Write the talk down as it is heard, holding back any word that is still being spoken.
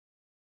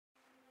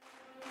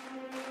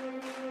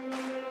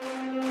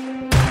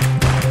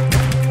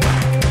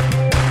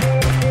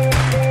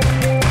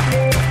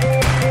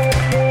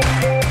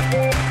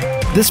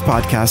This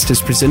podcast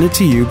is presented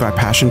to you by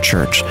Passion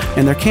Church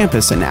and their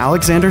campus in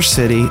Alexander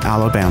City,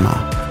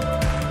 Alabama.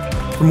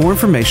 For more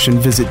information,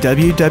 visit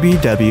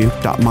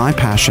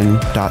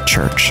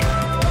www.mypassion.church.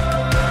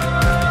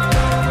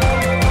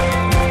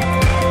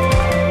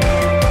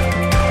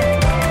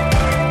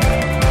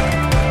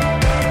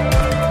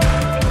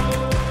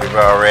 We've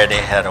already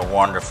had a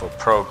wonderful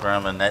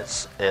program, and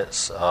it's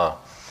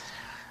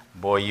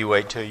boy, you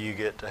wait till you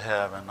get to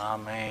heaven. I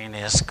mean,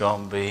 it's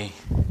going to be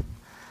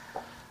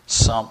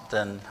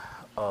something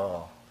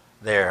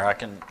there. I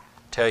can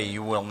tell you,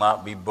 you will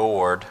not be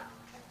bored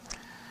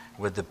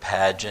with the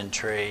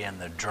pageantry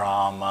and the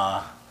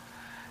drama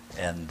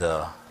and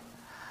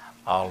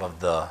all of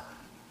the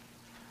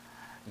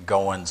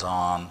goings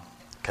on,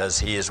 because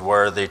He is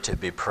worthy to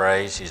be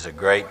praised. He's a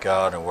great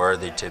God and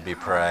worthy to be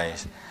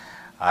praised.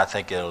 I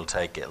think it'll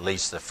take at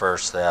least the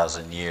first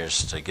 1,000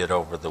 years to get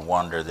over the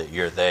wonder that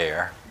you're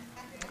there,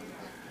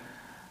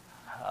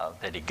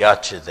 that He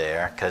got you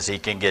there, because He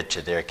can get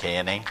you there,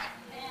 can He?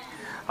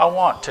 I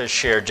want to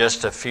share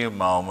just a few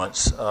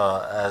moments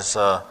as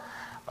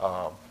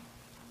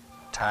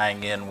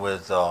tying in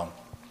with the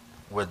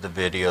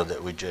video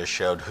that we just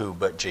showed, Who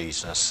But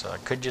Jesus.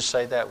 Could you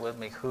say that with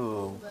me?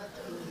 Who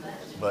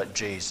but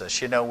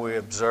Jesus. You know, we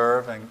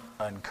observe and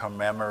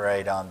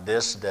commemorate on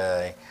this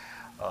day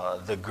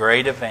the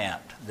great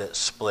event that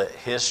split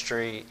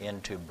history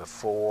into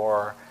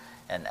before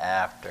and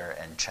after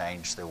and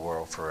changed the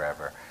world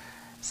forever.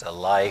 It's the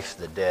life,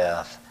 the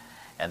death,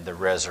 and the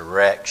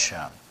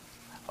resurrection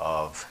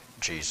of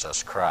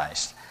Jesus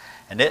Christ.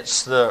 And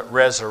it's the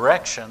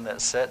resurrection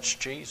that sets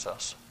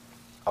Jesus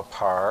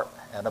apart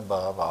and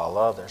above all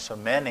others. So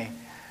many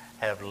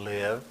have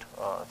lived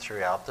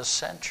throughout the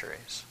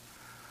centuries,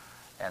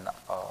 and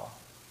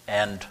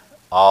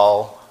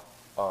all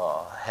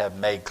have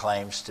made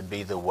claims to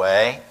be the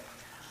way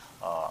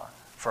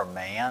for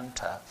man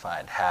to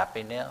find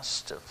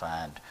happiness, to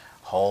find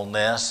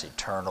wholeness,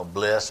 eternal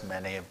bliss.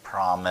 Many have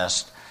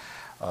promised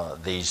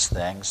these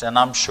things, and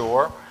I'm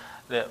sure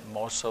that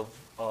most of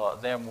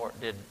them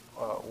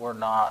were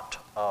not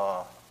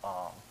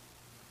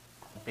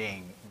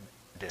being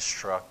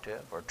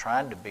destructive or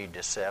trying to be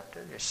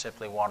deceptive. They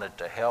simply wanted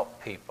to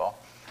help people.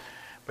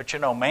 But you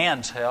know,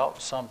 man's help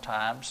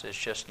sometimes is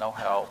just no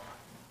help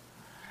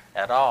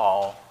at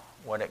all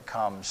when it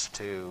comes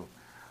to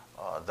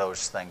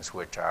those things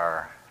which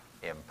are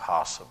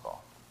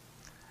impossible.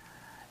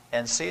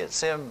 And see,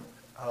 it's an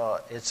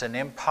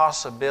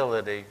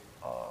impossibility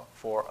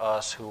for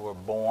us who were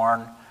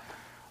born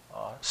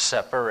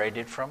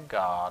separated from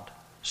God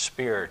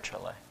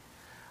spiritually.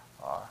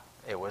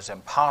 It was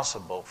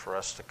impossible for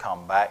us to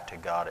come back to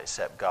God,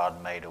 except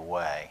God made a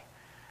way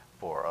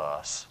for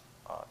us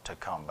to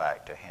come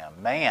back to Him.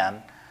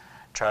 Man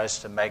tries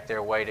to make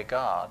their way to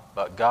God,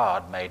 but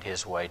God made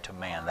His way to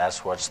man.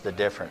 That's what the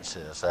difference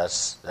is.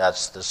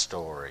 That's the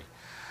story.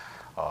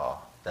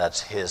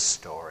 That's His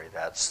story.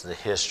 That's the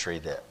history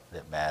that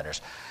matters.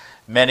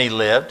 Many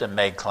lived and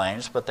made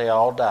claims, but they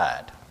all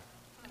died,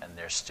 and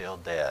they're still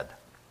dead.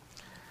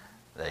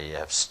 They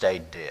have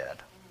stayed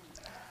dead.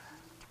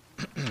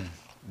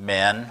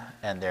 Men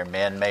and their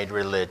man-made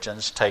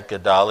religions. Take the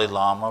Dalai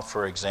Lama,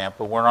 for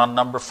example. We're on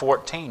number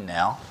 14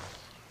 now.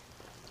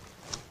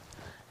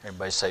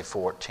 Everybody say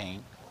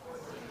 14.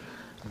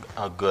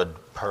 A good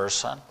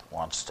person,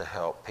 wants to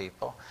help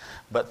people.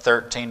 But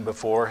 13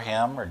 before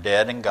him are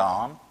dead and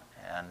gone.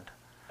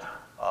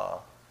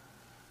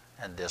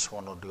 And this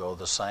one will go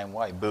the same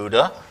way.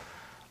 Buddha,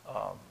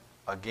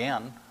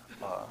 again,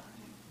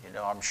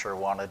 I'm sure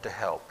wanted to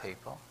help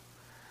people.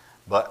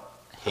 But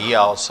he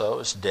also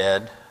is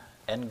dead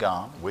and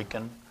gone. We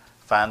can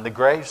find the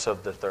graves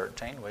of the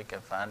 13. We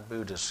can find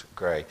Buddha's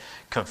grave.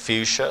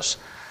 Confucius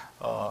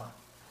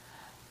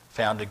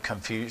founded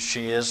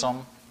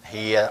Confucianism.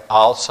 He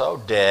also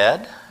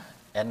dead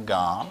and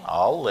gone.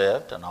 All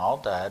lived and all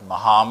died.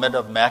 Muhammad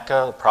of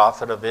Mecca, the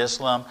prophet of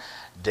Islam,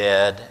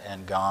 dead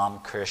and gone.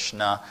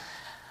 Krishna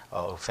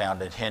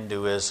founded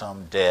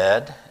Hinduism,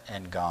 dead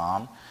and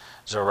gone.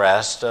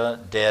 Zoroaster,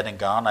 dead and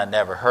gone. I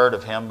never heard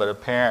of him, but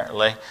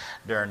apparently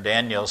during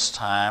Daniel's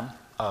time,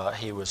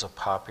 he was a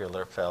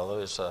popular fellow.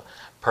 He was a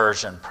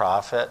Persian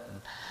prophet.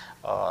 And,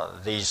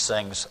 these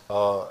things,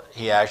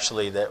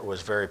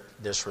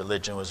 this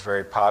religion was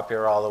very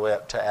popular all the way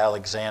up to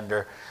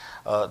Alexander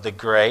the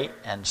Great,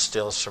 and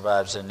still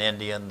survives in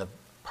India. And the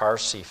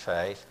Parsi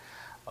faith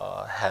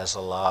has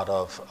a lot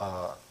of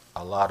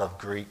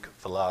Greek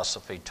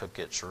philosophy, took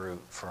its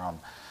root from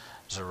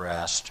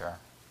Zoroaster.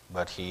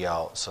 But he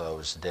also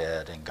is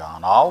dead and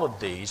gone. All of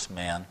these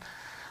men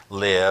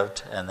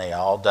lived and they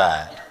all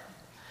died.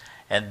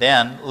 And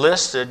then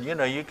listed,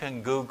 you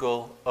can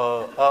Google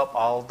up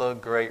all the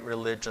great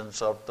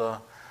religions of the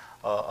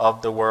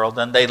world,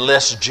 and they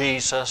list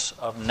Jesus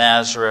of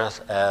Nazareth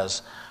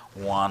as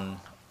one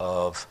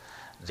of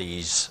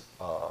these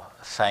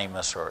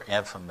famous or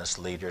infamous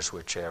leaders,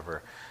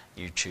 whichever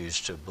you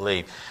choose to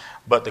believe.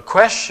 But the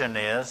question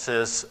is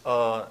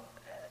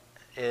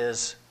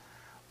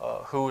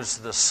who is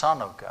the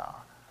Son of God?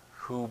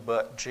 Who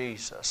but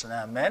Jesus?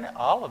 Now,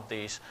 all of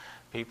these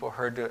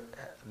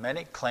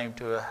Many claim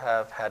to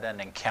have had an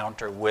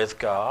encounter with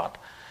God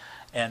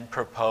and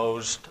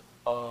proposed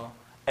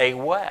a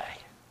way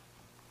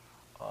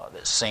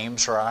that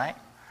seems right,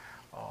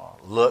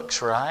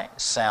 looks right,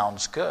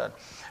 sounds good.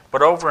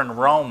 But over in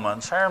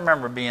Romans, I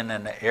remember being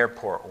in the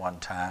airport one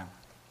time.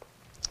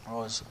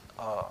 I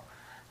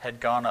had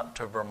gone up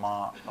to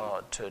Vermont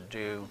to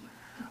do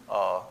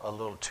a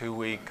little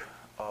 2-week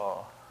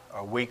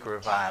a week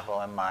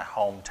revival in my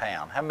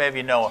hometown. How many of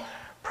you know a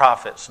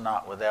prophet's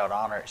not without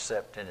honor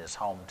except in his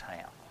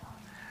hometown?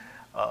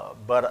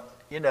 But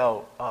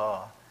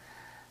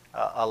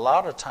a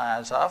lot of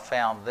times I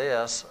found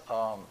this,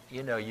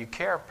 you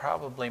care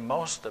probably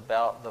most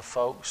about the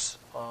folks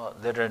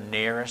that are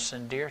nearest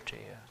and dear to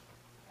you.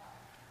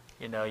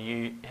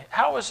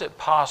 How is it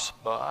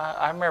possible?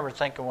 I remember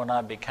thinking when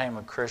I became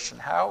a Christian,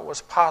 how it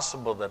was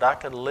possible that I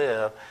could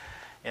live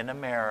in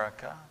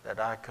America, that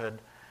I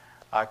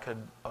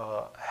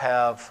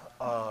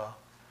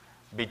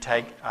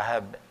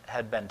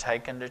had been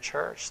taken to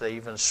church. They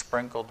even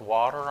sprinkled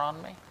water on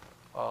me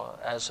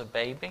as a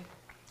baby.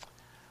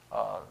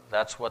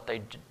 That's what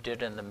they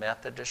did in the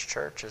Methodist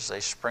church, is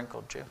they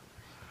sprinkled you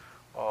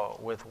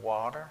with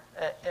water.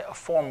 A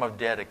form of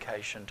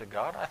dedication to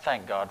God. I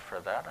thank God for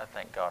that. I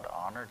think God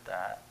honored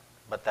that.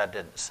 But that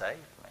didn't save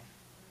me.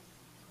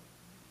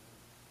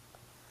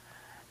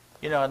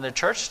 And the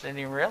church didn't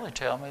even really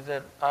tell me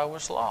that I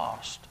was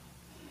lost.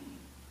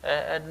 I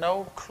had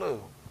no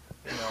clue.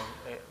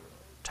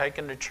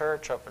 Taken to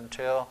church up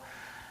until,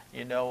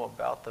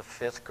 about the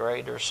 5th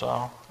grade or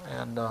so.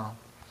 And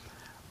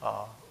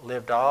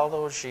lived all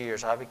those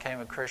years. I became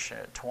a Christian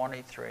at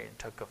 23 and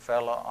took a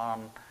fellow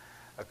on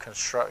a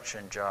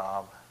construction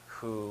job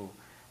who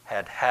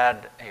had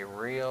had a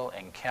real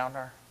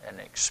encounter and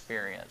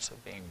experience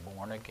of being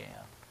born again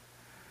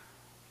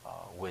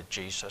with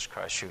Jesus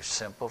Christ, through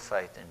simple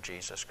faith in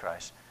Jesus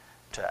Christ,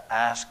 to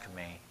ask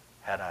me,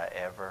 had I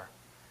ever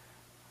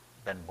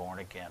been born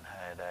again,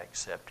 had I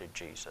accepted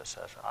Jesus?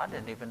 I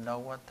didn't even know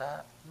what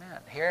that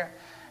meant. Here,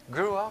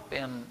 grew up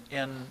in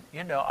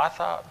I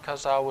thought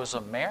because I was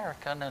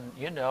American and,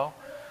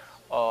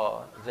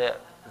 that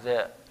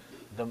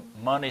the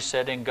money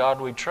said, in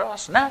God we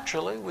trust.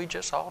 Naturally, we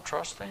just all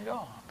trust in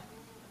God.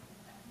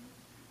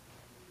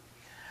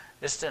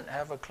 Just didn't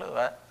have a clue.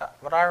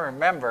 But I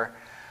remember,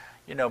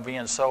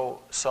 being so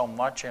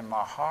much in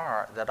my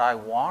heart that I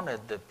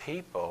wanted the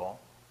people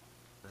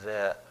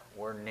that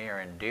were near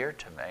and dear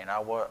to me. And I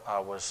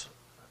was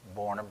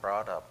born and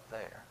brought up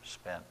there.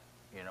 Spent,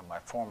 my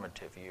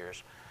formative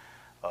years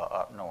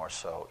up north.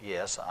 So,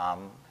 yes,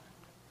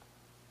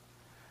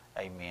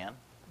 amen.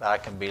 I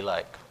can be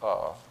like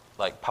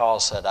Paul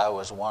said, I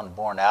was one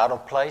born out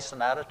of place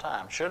and out of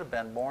time. Should have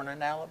been born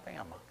in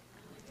Alabama.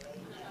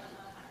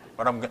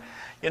 But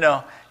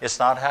it's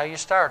not how you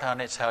start,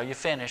 honey. It's how you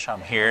finish.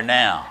 I'm here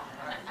now.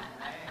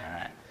 All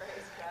right.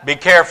 Be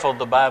careful,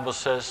 the Bible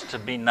says, to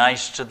be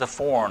nice to the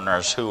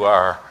foreigners who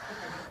are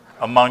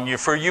among you,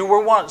 for you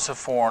were once a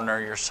foreigner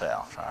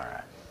yourself. All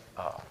right.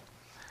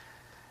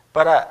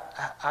 But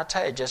I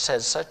tell you, just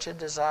had such a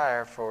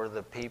desire for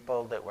the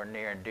people that were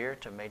near and dear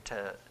to me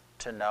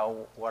to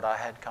know what I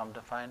had come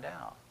to find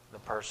out. The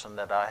person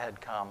that I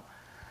had come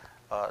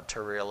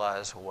to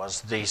realize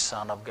was the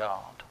Son of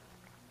God.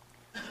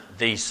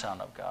 The Son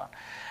of God.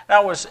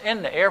 Now, I was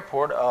in the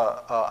airport.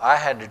 I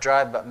had to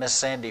drive, but Miss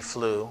Sandy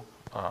flew.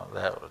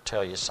 That will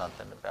tell you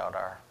something about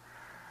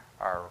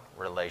our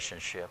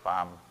relationship.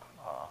 I'm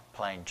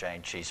plain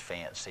Jane. She's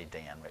fancy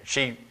Dan.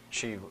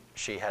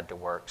 She had to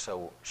work,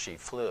 so she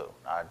flew.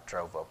 I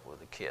drove up with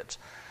the kids.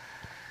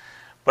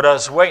 But I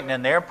was waiting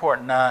in the airport,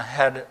 and I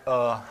had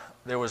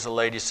there was a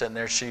lady sitting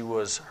there.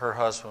 Her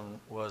husband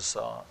was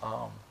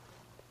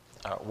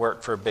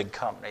worked for a big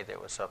company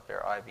that was up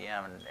there,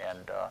 IBM,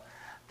 and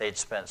they'd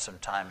spent some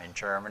time in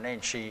Germany,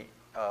 and she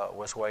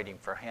was waiting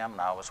for him,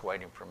 and I was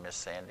waiting for Miss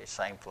Sandy,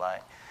 same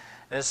flight.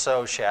 And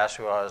so she asked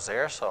me why I was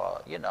there,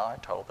 so, I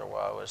told her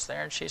why I was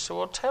there, and she said,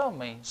 well, tell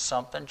me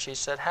something. She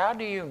said, how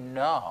do you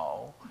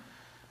know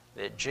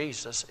that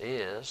Jesus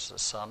is the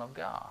Son of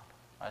God?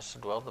 I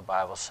said, well, the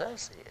Bible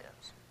says he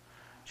is.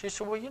 She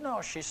said,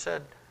 well, she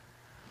said,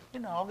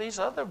 all these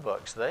other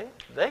books, they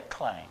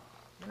claim,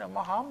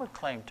 Muhammad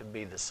claimed to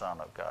be the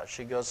Son of God.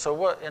 She goes, so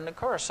what, in the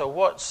course, so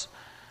what's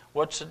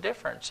the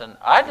difference? And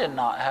I did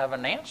not have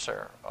an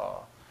answer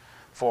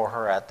for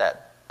her at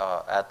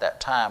that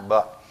time,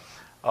 but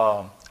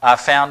I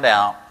found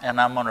out, and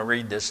I'm going to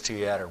read this to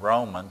you out of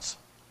Romans.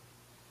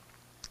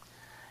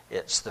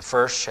 It's the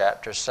 1st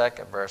chapter,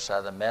 2nd verse out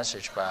of the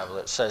Message Bible.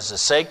 It says, the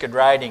sacred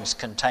writings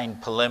contain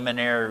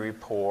preliminary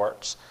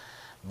reports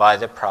by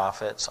the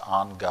prophets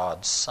on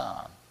God's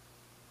Son.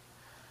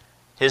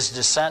 His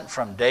descent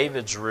from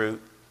David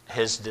roots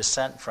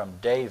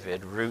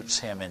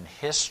him in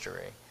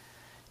history.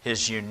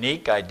 His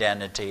unique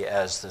identity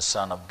as the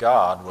Son of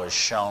God was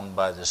shown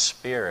by the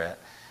Spirit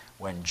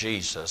when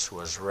Jesus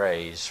was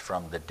raised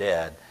from the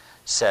dead,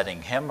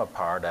 setting him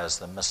apart as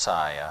the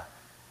Messiah,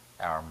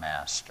 our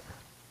Master.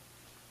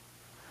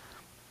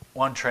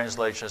 One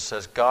translation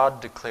says,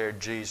 God declared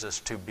Jesus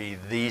to be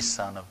the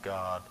Son of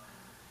God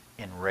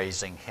in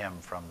raising him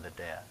from the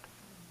dead.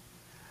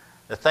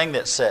 The thing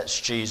that sets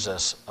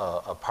Jesus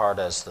apart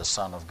as the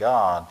Son of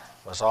God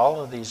was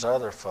all of these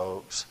other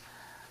folks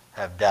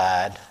have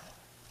died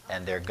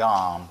and they're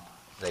gone.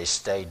 They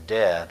stayed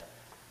dead.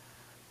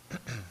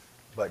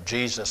 But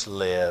Jesus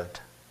lived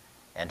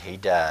and he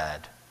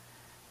died.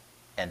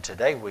 And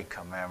today we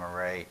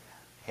commemorate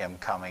him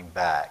coming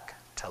back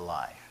to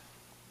life.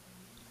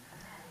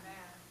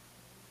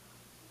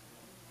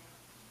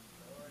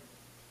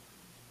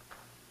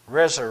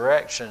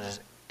 Resurrection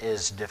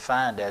is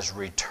defined as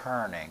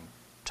returning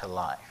to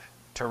life.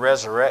 To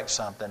resurrect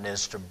something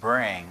is to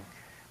bring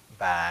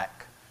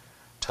back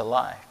to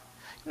life.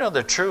 You know,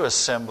 the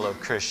truest symbol of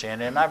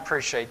Christianity, and I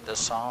appreciate the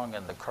song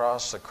and the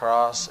cross. The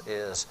cross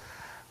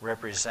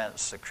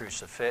represents the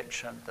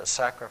crucifixion, the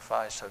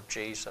sacrifice of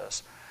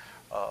Jesus,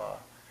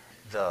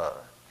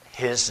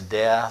 his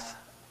death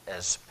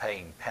as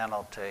paying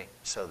penalty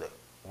so that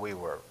we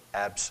were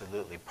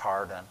absolutely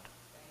pardoned.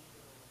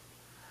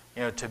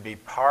 You know, to be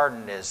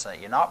pardoned is that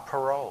you're not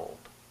paroled.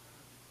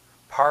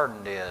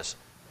 Pardoned is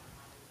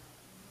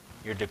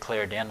you're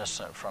declared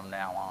innocent from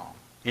now on.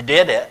 You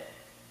did it.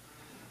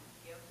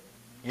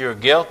 You're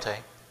guilty.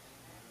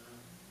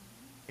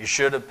 You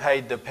should have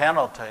paid the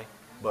penalty,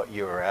 but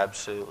you were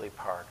absolutely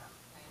pardoned.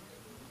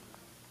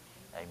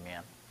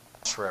 Amen.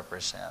 This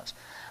represents.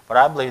 But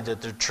I believe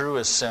that the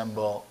truest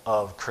symbol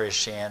of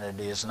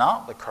Christianity is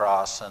not the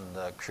cross and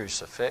the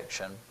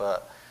crucifixion,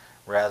 but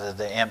rather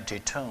the empty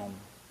tomb.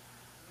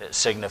 It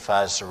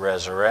signifies the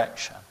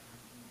resurrection.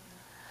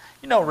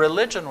 You know,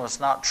 religion was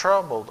not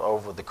troubled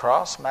over the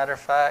cross. Matter of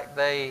fact,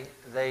 they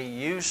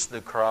used the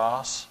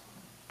cross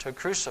to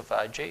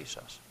crucify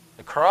Jesus.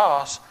 The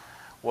cross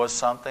was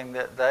something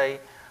that they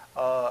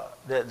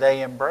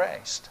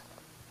embraced.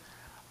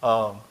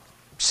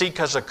 See,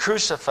 because a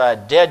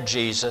crucified dead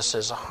Jesus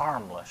is a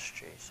harmless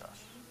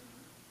Jesus.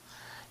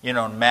 You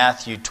know, in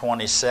Matthew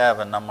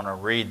 27, I'm going to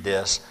read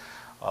this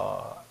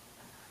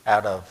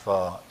out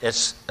of,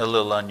 it's a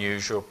little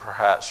unusual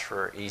perhaps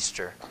for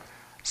Easter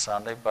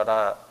Sunday,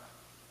 but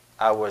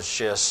I was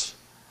just,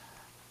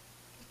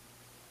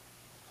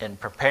 in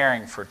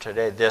preparing for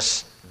today,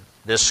 this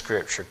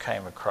scripture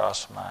came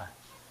across my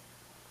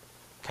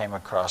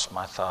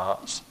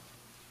thoughts.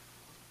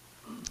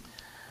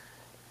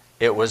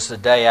 It was the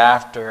day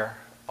after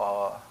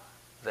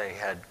they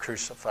had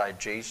crucified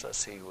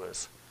Jesus. He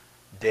was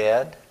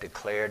dead,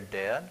 declared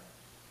dead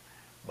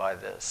by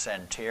the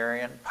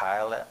centurion.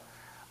 Pilate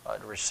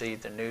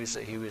received the news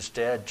that he was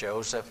dead.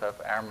 Joseph of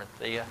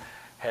Arimathea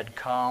had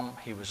come.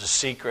 He was a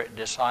secret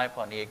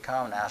disciple, and he had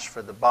come and asked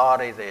for the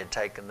body. They had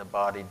taken the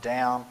body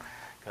down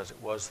because it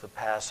was the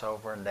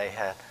Passover, and they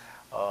had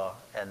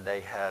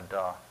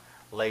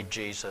laid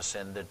Jesus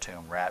in the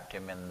tomb, wrapped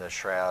him in the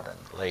shroud,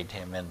 and laid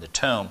him in the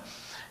tomb.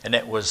 And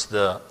it was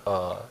the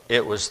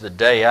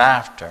day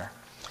after,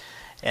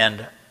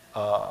 and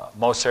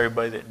most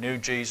everybody that knew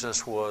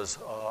Jesus was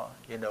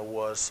in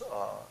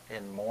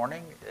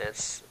mourning.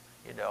 It's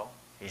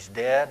he's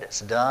dead.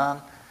 It's done.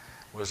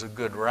 It was a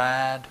good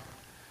ride.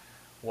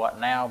 What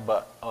now?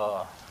 But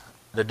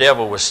the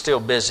devil was still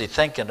busy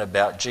thinking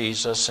about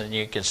Jesus, and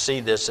you can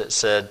see this. It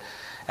said,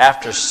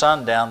 after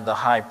sundown, the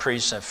high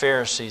priests and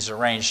Pharisees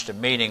arranged a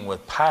meeting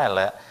with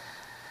Pilate.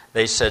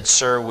 They said,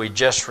 "Sir, we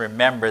just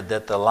remembered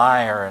that the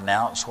liar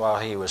announced while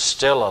he was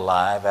still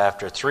alive,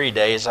 after 3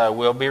 days I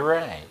will be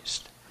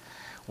raised.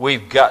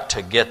 We've got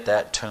to get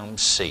that tomb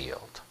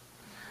sealed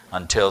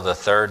until the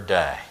third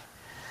day."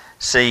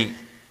 See,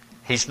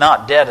 he's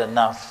not dead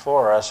enough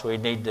for us. We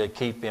need to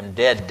keep him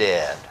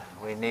dead.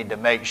 We need to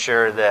make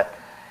sure that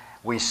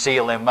we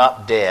seal him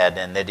up dead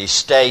and that he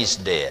stays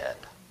dead,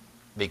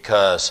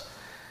 because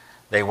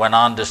they went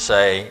on to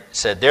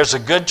said there's a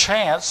good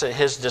chance that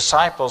his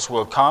disciples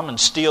will come and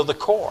steal the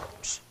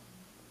corpse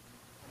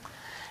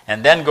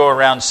and then go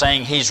around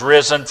saying he's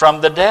risen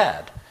from the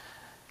dead.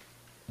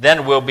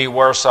 Then we'll be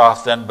worse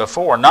off than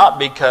before. Not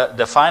because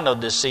the final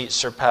deceit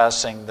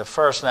surpassing the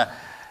first. Now,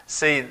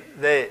 see,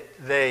 the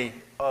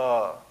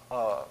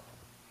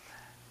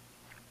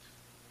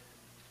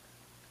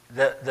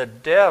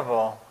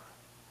devil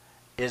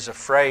is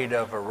afraid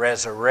of a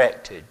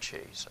resurrected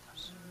Jesus.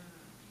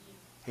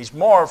 He's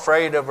more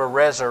afraid of a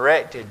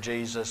resurrected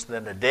Jesus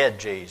than a dead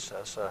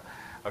Jesus,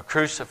 a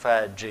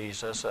crucified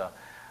Jesus,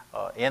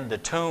 in the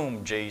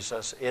tomb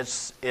Jesus.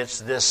 It's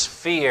this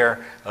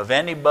fear of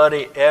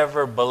anybody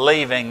ever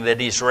believing that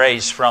he's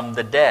raised from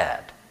the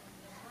dead.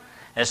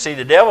 And see,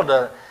 the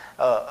devil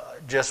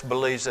just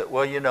believes that,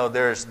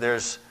 there's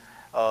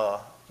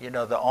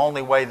the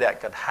only way that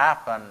could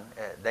happen,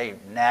 they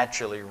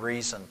naturally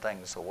reason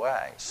things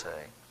away, see,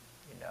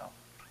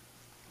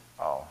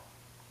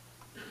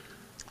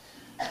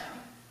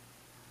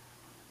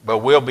 But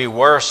we'll be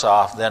worse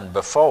off than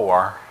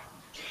before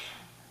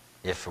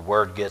if the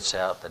word gets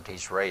out that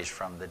he's raised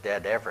from the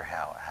dead, ever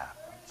how it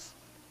happens.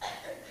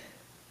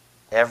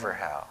 Ever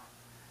how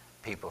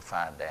people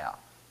find out.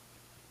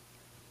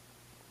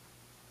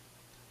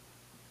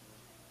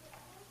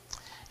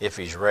 if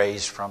he's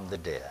raised from the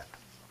dead.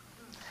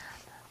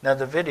 Now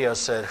the video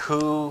said,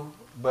 who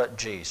but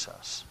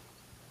Jesus?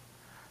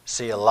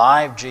 See, a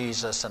live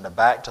Jesus and a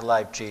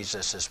back-to-life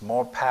Jesus is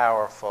more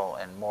powerful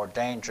and more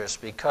dangerous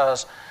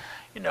because,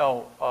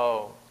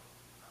 the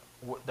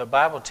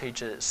Bible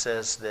teaches, it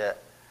says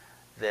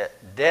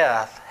that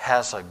death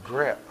has a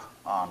grip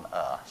on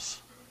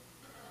us.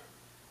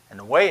 And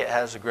the way it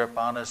has a grip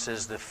on us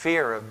is the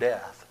fear of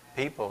death.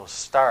 People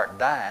start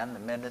dying the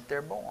minute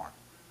they're born.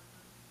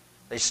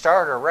 They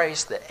start a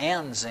race that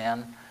ends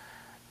in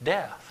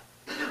death,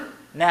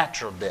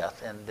 natural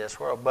death in this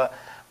world. But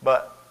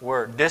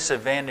we're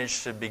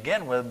disadvantaged to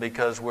begin with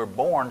because we're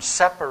born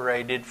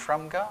separated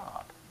from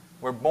God.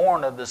 We're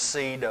born of the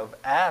seed of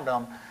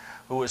Adam,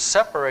 who was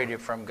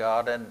separated from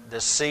God, and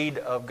the seed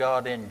of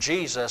God in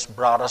Jesus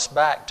brought us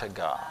back to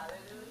God.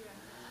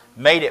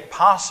 Made it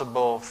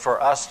possible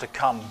for us to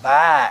come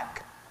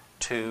back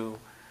to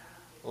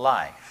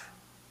life.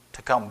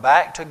 To come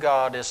back to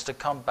God is to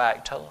come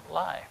back to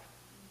life.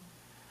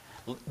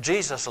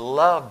 Jesus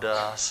loved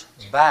us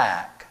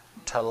back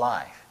to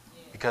life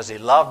because he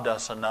loved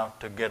us enough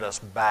to get us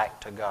back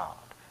to God.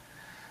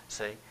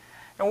 See?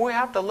 And we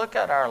have to look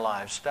at our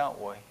lives, don't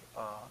we?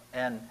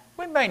 And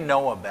we may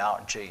know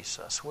about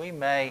Jesus. We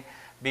may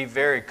be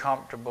very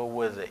comfortable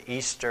with the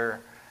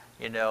Easter,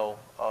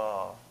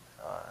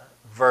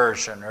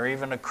 version, or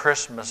even a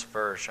Christmas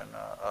version,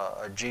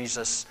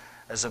 Jesus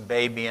as a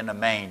baby in a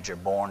manger,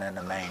 born in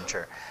a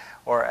manger,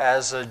 or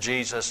as a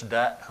Jesus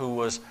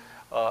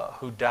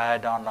who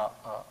died on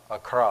a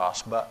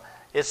cross. But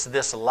it's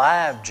this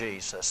live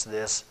Jesus,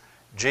 this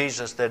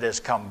Jesus that has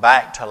come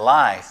back to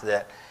life,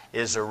 that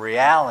is a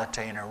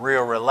reality and a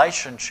real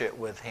relationship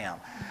with him,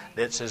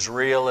 that's as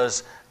real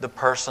as the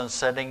person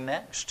sitting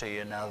next to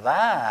you. Now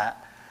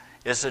that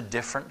is a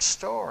different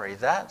story.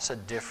 That's a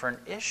different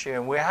issue.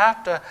 And we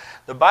have to,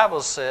 the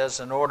Bible says,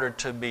 in order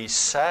to be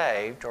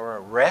saved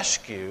or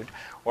rescued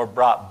or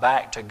brought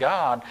back to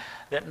God,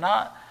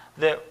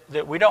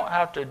 that we don't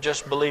have to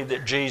just believe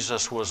that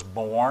Jesus was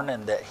born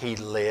and that he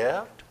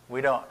lived.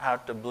 We don't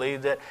have to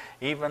believe that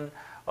even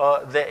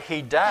that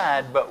he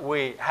died, but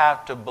we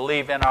have to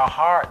believe in our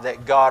heart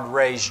that God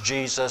raised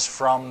Jesus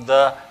from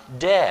the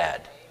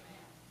dead.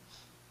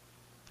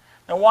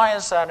 Now, why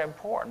is that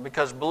important?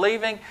 Because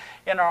believing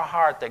in our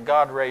heart that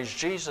God raised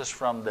Jesus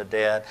from the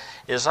dead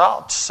is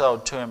also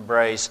to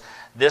embrace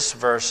this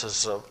verse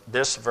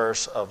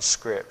of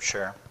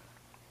Scripture.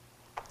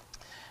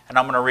 And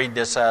I'm going to read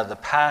this out of the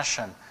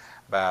Passion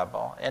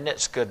Bible, and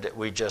it's good that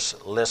we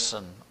just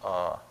listen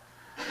to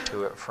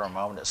it for a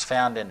moment. It's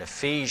found in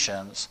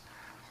Ephesians.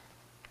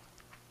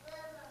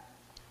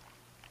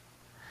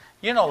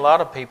 A lot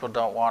of people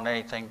don't want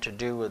anything to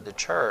do with the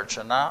church,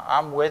 and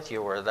I'm with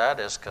you where that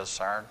is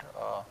concerned.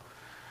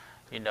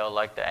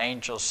 Like the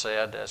angel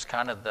said, as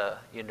kind of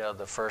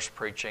the first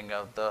preaching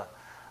of the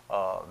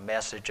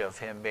message of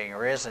him being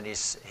risen,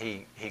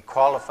 he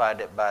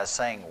qualified it by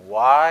saying,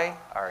 "Why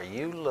are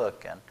you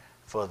looking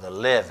for the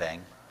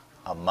living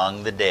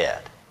among the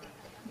dead?"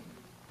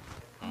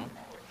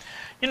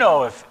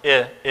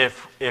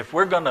 If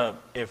we're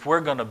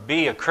gonna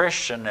be a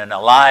Christian and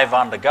alive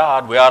unto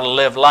God, we ought to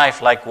live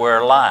life like we're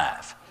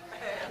alive,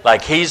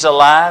 like he's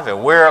alive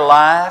and we're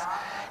alive.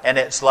 And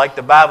it's like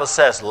the Bible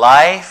says,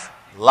 life,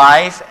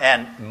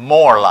 and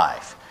more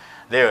life.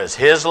 There is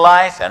his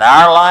life and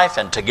our life,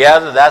 and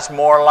together that's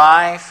more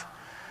life.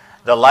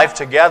 The life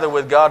together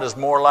with God is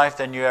more life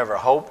than you ever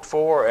hoped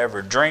for,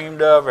 ever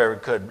dreamed of, ever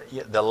could.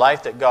 The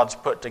life that God's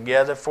put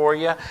together for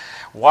you.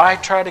 Why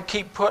try to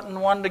keep putting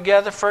one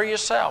together for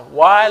yourself?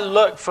 Why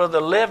look for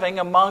the living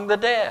among the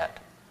dead?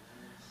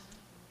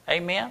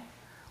 Amen.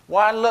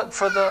 Why look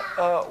for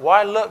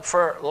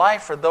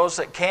life for those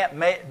that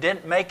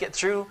didn't make it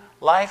through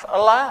life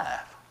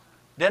alive,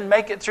 didn't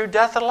make it through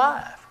death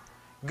alive?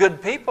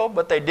 Good people,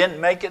 but they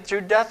didn't make it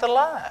through death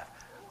alive.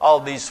 All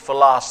these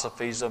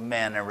philosophies of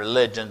men and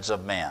religions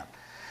of men.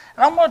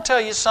 And I'm going to tell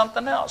you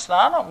something else. Now,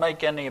 I don't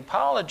make any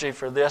apology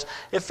for this.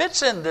 If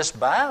it's in this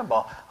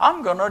Bible,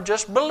 I'm going to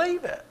just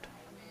believe it.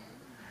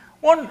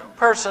 One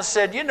person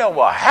said,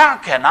 how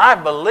can I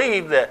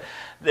believe that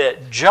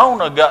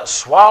Jonah got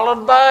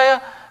swallowed by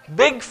a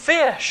big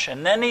fish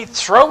and then he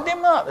throwed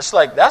him up? It's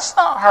like, that's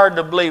not hard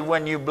to believe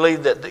when you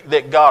believe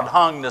that God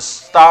hung the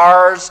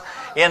stars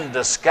in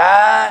the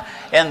sky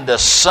and the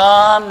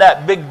sun,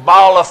 that big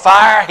ball of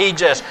fire, he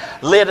just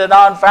lit it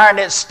on fire and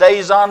it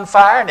stays on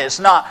fire, and it's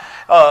not,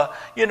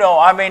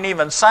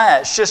 even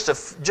science,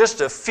 just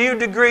a few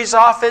degrees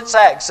off its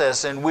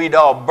axis and we'd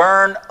all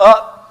burn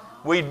up.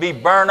 We'd be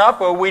burned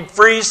up or we'd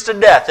freeze to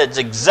death. It's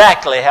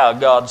exactly how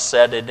God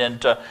set it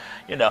into,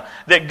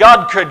 that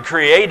God could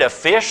create a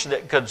fish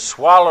that could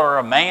swallow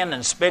a man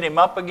and spit him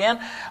up again.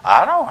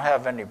 I don't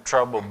have any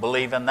trouble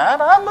believing that.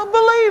 I'm a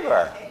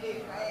believer.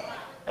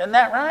 Isn't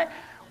that right?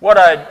 What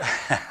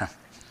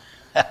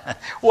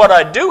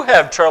I do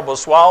have trouble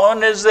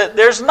swallowing is that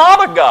there's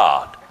not a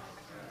God.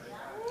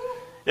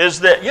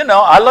 Is that,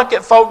 I look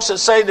at folks that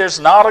say there's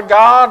not a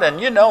God, and,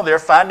 they're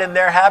finding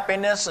their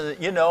happiness,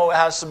 and, it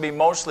has to be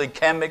mostly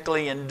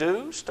chemically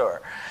induced,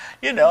 or,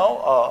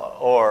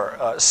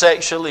 or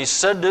sexually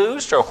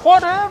seduced or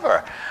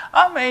whatever.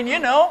 I mean,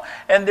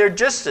 and they're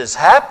just as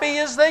happy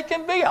as they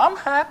can be. I'm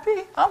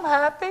happy.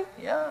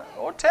 Yeah,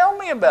 well, tell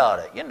me about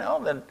it,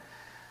 then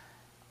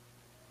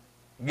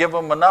give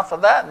them enough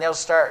of that and they'll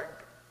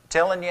start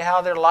telling you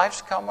how their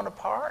life's coming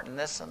apart and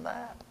this and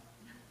that.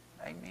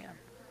 Amen.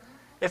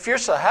 If you're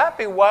so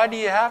happy, why do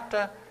you have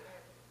to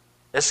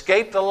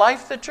escape the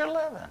life that you're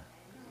living?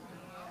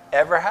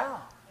 Ever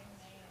how?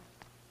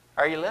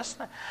 Are you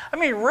listening? I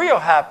mean, real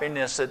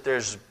happiness, that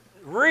there's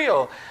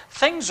real,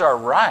 things are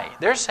right.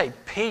 There's a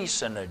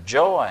peace and a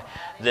joy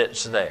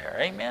that's there.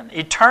 Amen.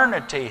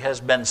 Eternity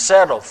has been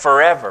settled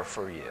forever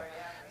for you.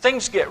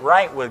 Things get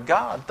right with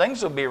God,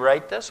 things will be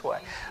right this way.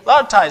 A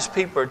lot of times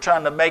people are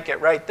trying to make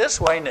it right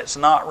this way and it's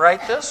not right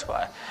this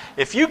way.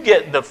 If you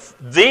get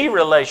the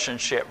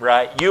relationship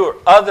right, your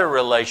other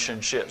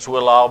relationships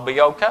will all be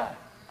okay.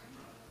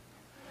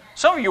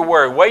 Some of you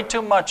worry way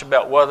too much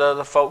about what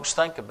other folks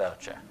think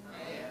about you.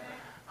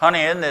 Honey,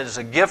 and it's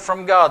a gift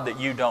from God that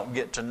you don't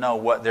get to know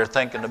what they're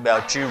thinking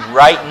about you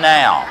right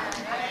now.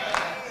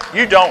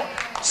 You don't.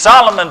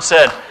 Solomon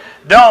said,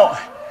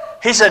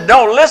 he said,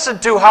 don't listen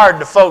too hard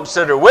to folks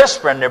that are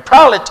whispering. They're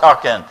probably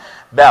talking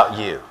about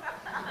you.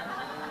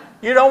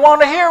 You don't want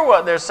to hear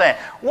what they're saying.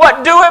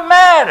 What do it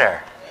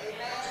matter?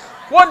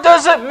 What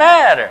does it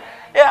matter?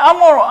 Yeah,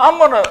 I'm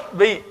gonna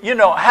be,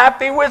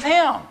 happy with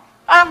him.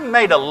 I've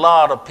made a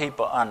lot of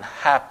people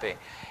unhappy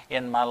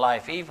in my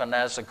life, even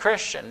as a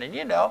Christian.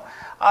 And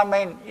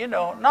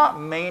not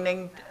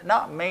meaning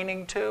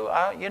to.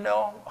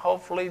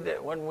 Hopefully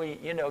that when we,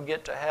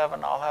 get to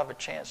heaven, I'll have a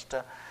chance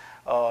to,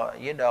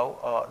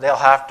 they'll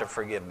have to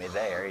forgive me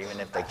there, even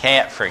if they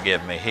can't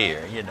forgive me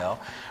here,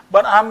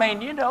 But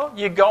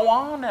you go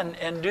on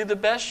and do the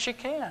best you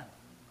can.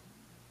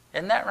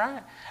 Isn't that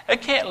right? I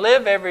can't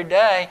live every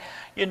day,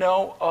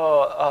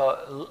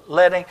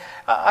 letting.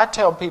 I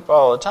tell people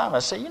all the time, I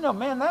say,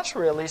 man, that's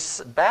really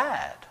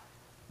bad.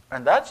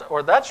 And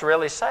that's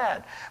really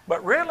sad.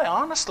 But really,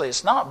 honestly,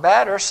 it's not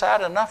bad or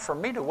sad enough for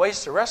me to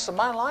waste the rest of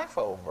my life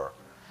over.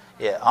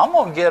 Yeah, I'm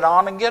going to get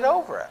on and get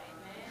over it.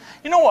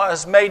 You know what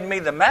has made me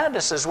the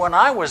maddest is when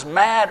I was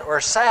mad or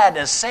sad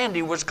and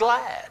Sandy was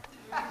glad.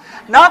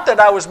 Not that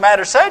I was mad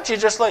or sad,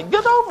 she's just like,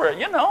 get over it,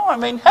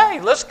 hey,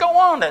 let's go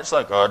on. It's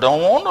like, I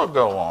don't want to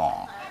go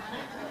on.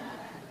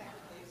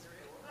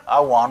 I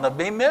want to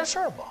be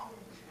miserable.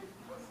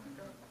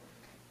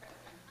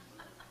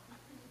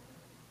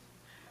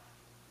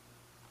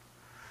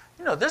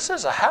 This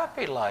is a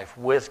happy life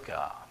with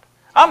God.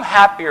 I'm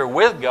happier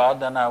with God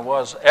than I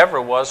ever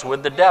was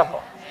with the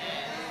devil.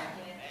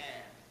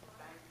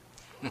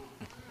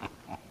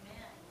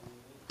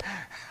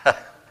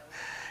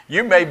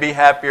 You may be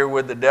happier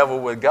with the devil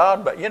with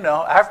God, but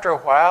after a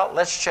while,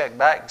 let's check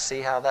back and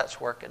see how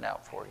that's working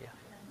out for you.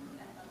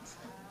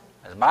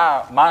 As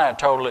my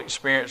total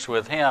experience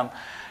with him,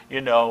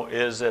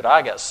 is that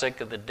I got sick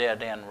of the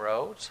dead end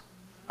roads.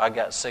 I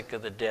got sick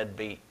of the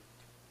deadbeat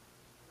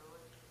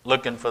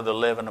looking for the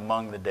living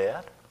among the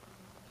dead.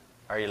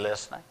 Are you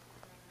listening?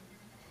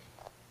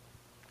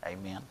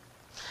 Amen.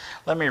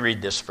 Let me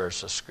read this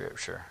verse of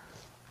Scripture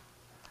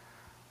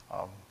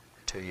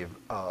to you.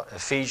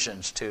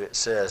 Ephesians 2, it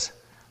says,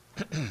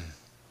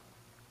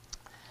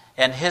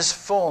 and his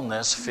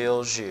fullness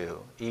fills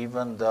you,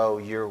 even though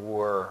you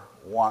were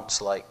once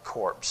like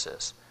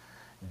corpses,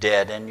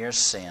 dead in your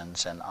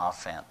sins and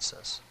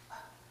offenses.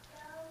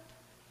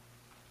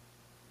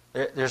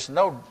 There's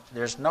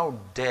no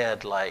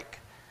dead like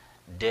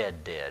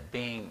dead,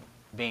 being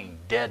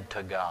dead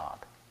to God.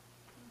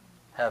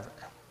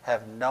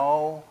 Have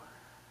no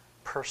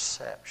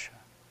perception,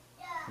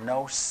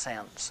 no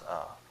sense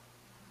of,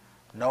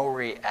 no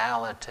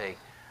reality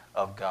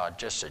of God,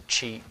 just a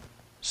cheap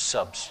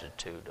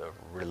substitute of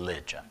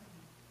religion.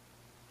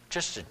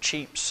 Just a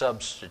cheap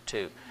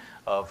substitute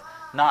of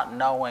not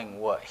knowing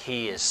what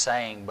he is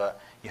saying,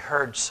 but you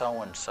heard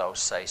so-and-so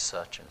say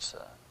such and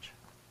such.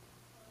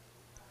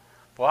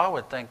 Well, I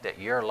would think that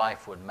your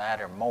life would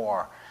matter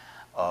more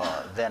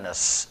than a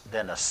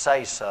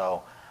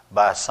say-so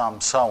by some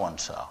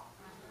so-and-so.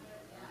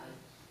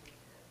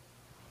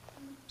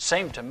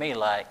 Seemed to me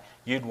like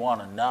you'd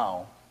want to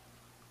know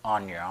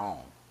on your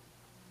own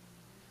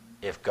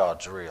if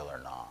God's real or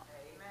not.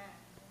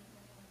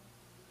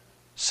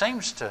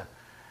 Seems to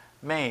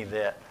me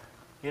that,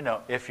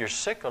 if you're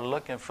sick of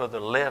looking for the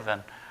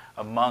living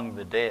among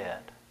the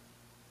dead,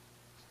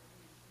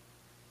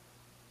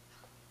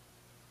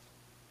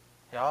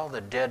 all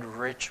the dead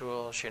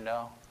rituals,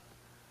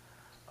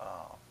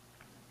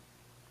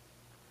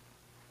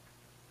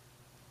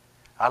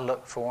 I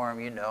look for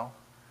them,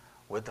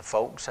 with the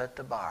folks at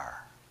the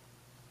bar.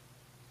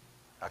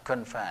 I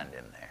couldn't find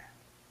him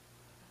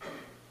there.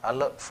 I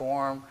looked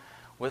for him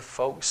with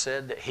folks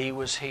said that he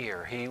was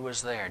here, he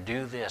was there,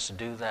 do this,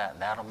 do that,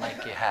 and that'll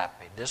make you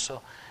happy. This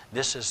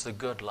is the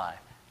good life.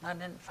 And I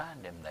didn't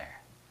find him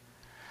there.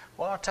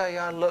 Well, I'll tell you,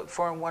 I looked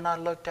for him when I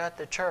looked at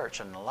the church,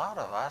 and a lot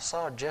of I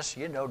saw just,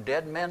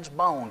 dead men's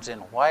bones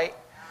in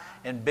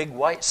big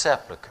white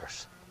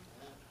sepulchres.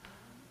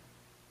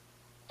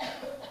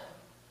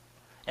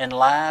 and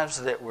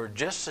lives that were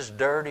just as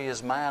dirty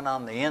as mine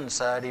on the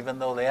inside, even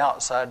though the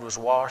outside was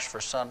washed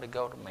for son to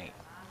go to meet.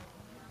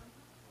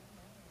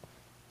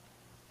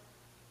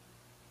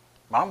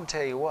 I'm going to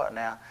tell you what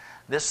now,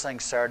 this thing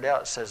started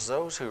out, it says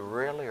those who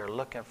really are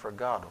looking for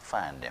God will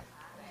find Him.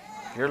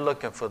 You're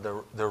looking for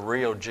the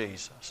real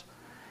Jesus.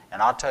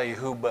 And I'll tell you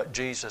who but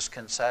Jesus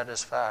can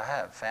satisfy. I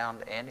haven't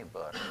found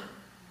anybody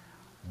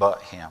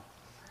but Him.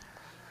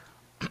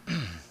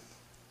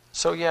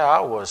 So yeah, I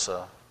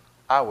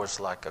was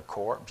like a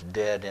corpse,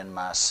 dead in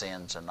my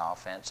sins and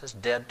offenses,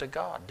 dead to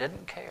God,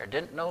 didn't care,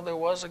 didn't know there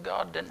was a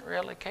God, didn't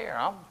really care.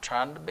 I'm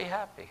trying to be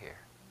happy here.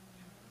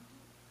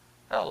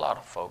 A lot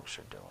of folks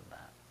are doing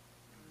that.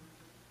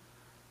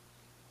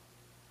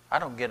 I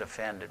don't get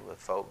offended with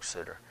folks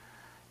that are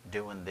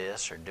doing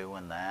this or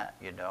doing that,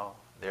 you know.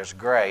 There's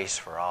grace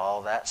for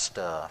all that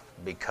stuff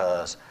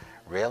because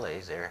really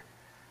they're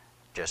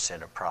just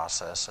in a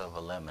process of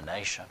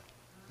elimination.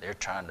 They're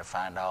trying to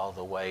find all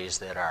the ways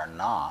that are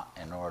not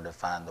in order to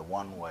find the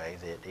one way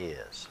that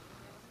is.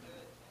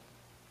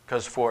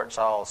 Because before it's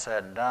all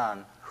said and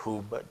done,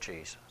 who but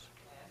Jesus?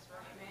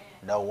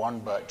 No one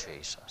but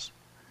Jesus.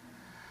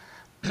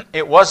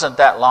 It wasn't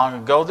that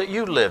long ago that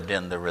you lived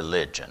in the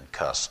religion,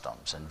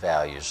 customs, and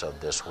values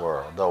of this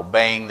world,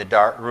 obeying the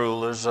dark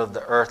rulers of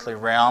the earthly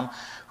realm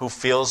who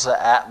fills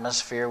the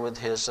atmosphere with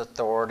his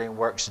authority and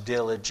works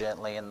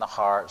diligently in the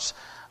hearts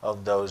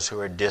of those who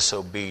are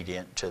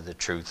disobedient to the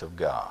truth of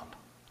God.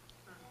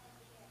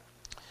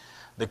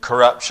 The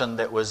corruption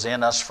that was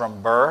in us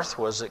from birth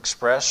was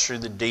expressed through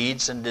the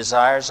deeds and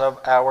desires of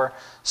our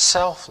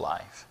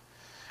self-life.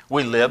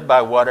 We lived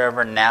by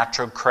whatever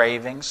natural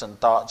cravings and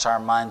thoughts our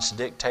minds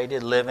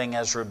dictated, living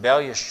as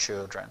rebellious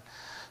children,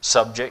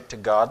 subject to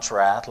God's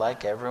wrath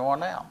like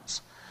everyone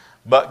else.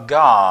 But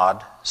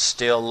God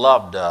still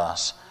loved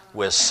us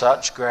with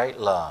such great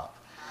love.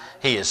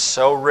 He is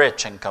so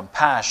rich in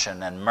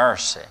compassion and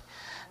mercy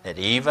that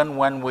even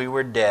when we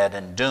were dead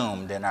and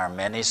doomed in our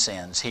many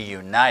sins, He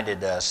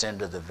united us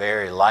into the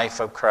very life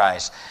of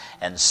Christ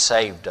and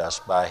saved us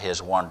by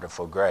His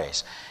wonderful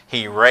grace.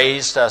 He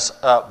raised us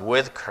up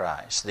with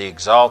Christ, the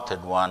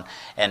exalted one,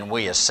 and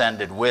we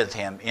ascended with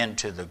Him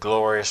into the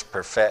glorious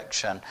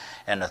perfection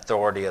and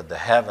authority of the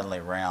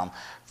heavenly realm,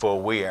 for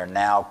we are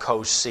now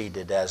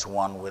co-seated as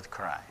one with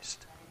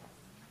Christ.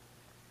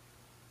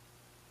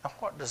 Now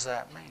what does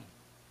that mean?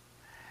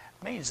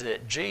 It means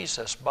that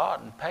Jesus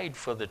bought and paid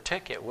for the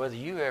ticket whether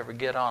you ever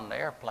get on the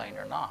airplane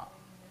or not.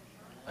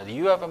 Whether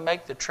you ever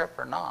make the trip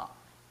or not.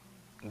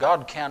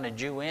 God counted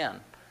you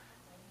in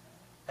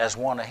as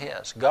one of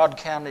His. God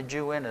counted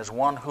you in as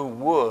one who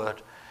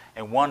would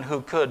and one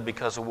who could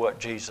because of what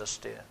Jesus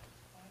did.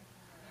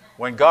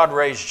 When God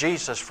raised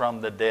Jesus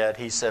from the dead,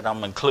 He said,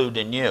 I'm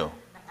including you,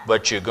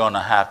 but you're going to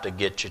have to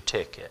get your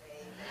ticket.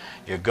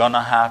 You're going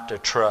to have to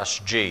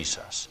trust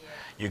Jesus.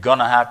 You're going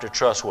to have to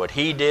trust what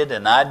He did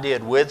and I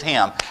did with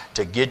Him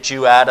to get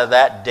you out of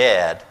that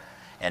dead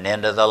and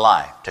into the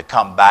life, to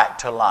come back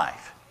to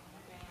life.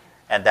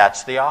 And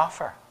that's the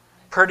offer.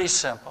 Pretty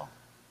simple,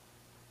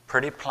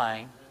 pretty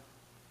plain.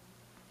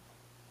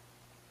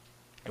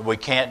 We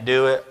can't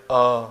do it.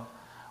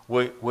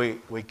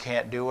 We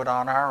can't do it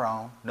on our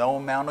own. No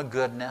amount of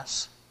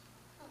goodness,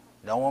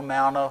 no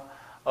amount of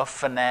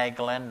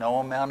finagling, no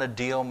amount of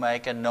deal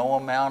making, no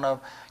amount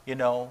of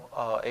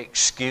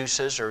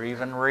excuses or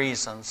even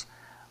reasons.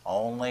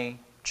 Only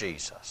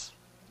Jesus,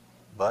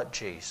 but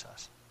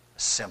Jesus.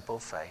 Simple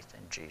faith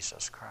in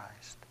Jesus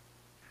Christ.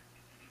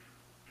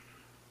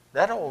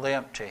 That old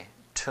empty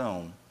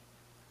tomb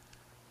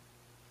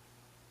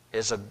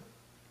is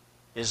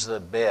the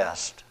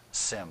best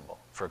symbol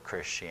for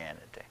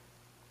Christianity.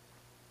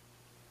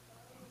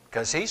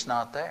 Because He's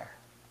not there.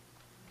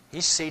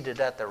 He's seated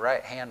at the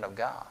right hand of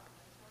God.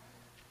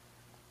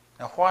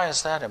 Now why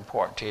is that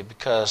important to you?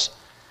 Because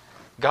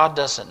God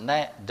doesn't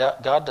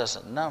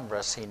number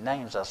us, He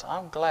names us.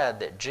 I'm glad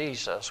that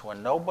Jesus,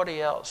 when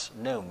nobody else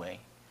knew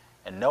me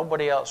and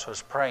nobody else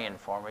was praying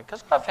for me,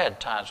 because I've had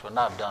times when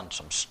I've done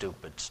some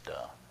stupid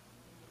stuff.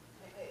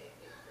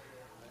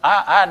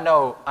 I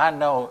know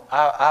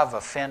I've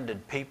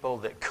offended people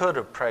that could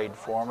have prayed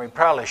for me,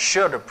 probably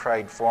should have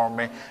prayed for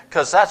me,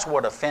 because that's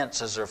what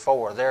offenses are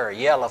for. They're a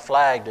yellow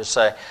flag to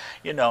say,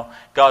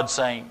 God's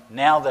saying,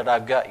 now that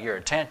I've got your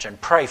attention,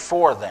 pray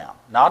for them.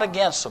 Not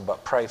against them,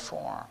 but pray for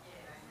them.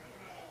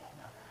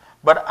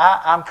 But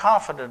I'm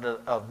confident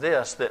of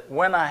this, that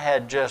when I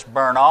had just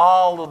burned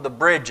all of the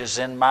bridges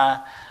in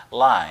my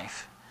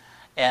life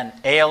and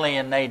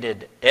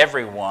alienated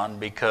everyone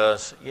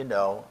because,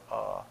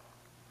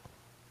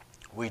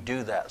 we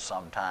do that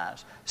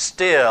sometimes.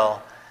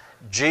 Still,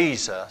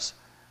 Jesus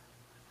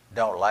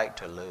don't like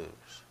to lose.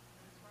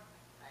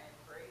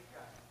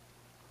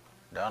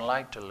 Don't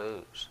like to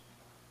lose.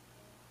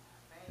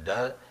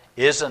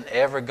 Isn't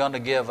ever going to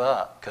give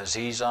up because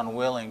He's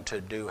unwilling to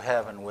do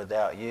heaven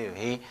without you.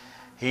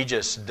 He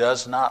just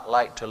does not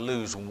like to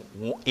lose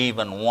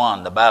even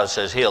one. The Bible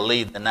says he'll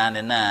leave the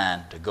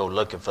 99 to go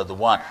looking for the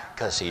one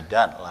because he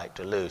doesn't like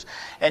to lose.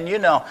 And you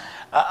know,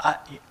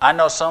 I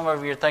know some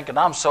of you are thinking,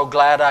 I'm so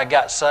glad I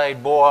got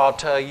saved. Boy, I'll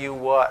tell you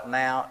what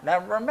now. Now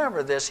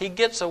remember this, he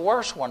gets the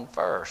worst one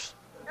first.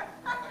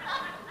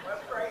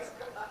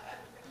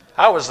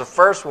 I was the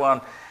first one.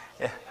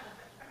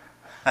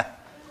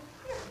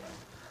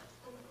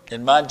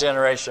 In my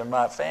generation,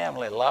 my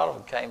family, a lot of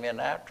them came in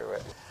after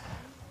it.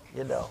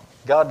 You know,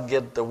 God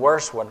get the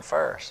worst one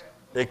first.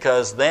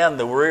 Because then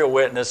the real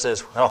witness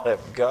is, well,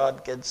 if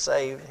God can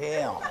save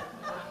him.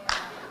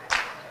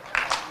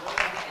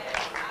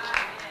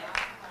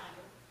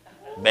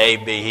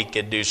 Maybe he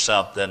could do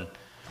something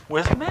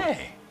with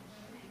me.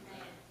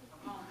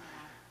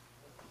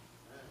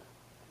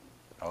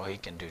 Oh, he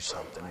can do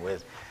something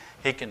with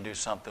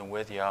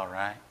you, all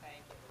right?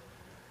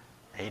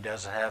 He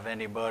doesn't have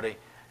anybody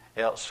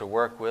else to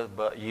work with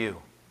but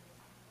you.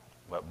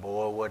 But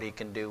boy, what he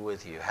can do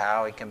with you,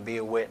 how he can be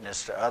a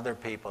witness to other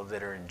people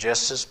that are in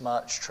just as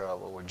much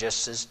trouble, or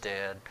just as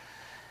dead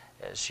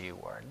as you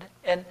were.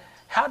 And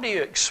how do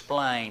you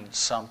explain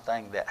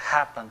something that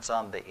happens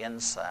on the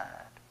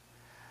inside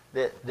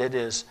that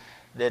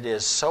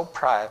is so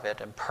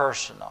private and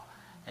personal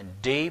and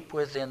deep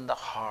within the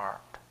heart?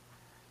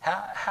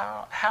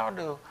 How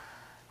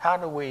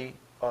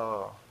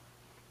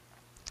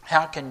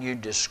can you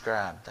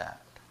describe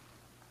that?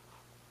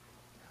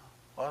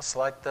 Well, it's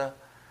like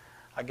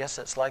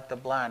the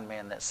blind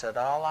man that said,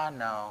 all I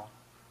know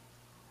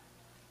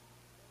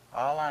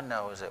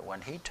is that when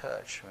he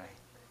touched me,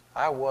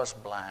 I was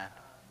blind,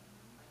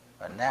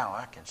 but now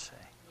I can see.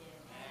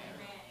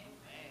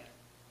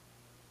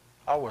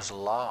 I was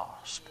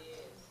lost,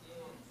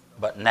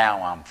 but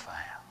now I'm found.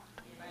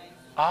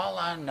 All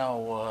I know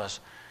was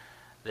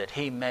that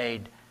he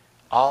made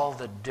all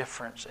the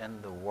difference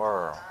in the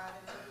world.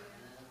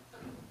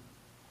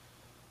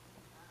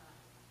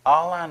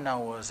 All I know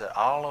was that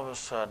all of a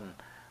sudden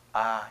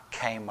I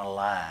came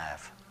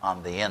alive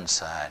on the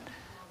inside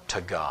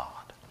to God.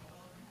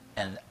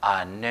 And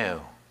I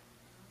knew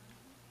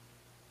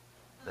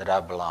that I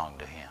belonged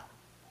to him.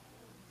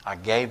 I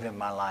gave him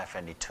my life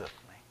and he took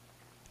me.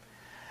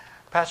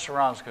 Pastor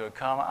Ron's going to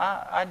come.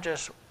 I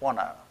just want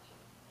to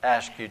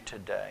ask you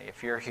today,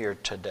 if you're here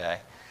today,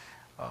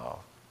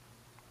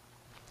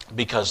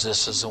 because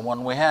this is the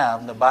one we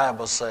have, the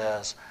Bible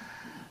says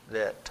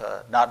that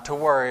not to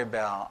worry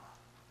about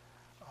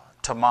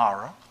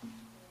tomorrow,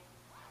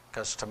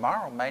 because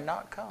tomorrow may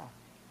not come.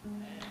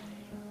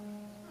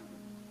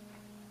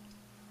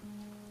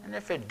 And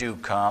if it do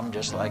come,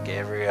 just like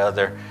every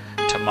other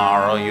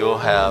tomorrow, you'll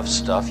have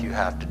stuff you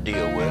have to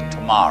deal with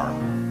tomorrow.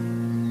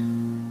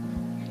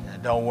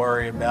 And don't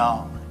worry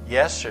about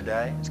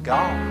yesterday. It's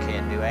gone.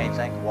 Can't do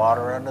anything.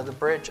 Water under the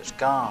bridge, it's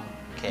gone.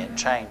 Can't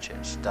change it.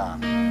 It's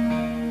done.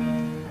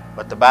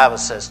 But the Bible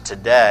says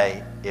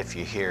today, if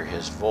you hear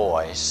his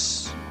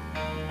voice,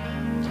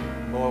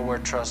 boy, we're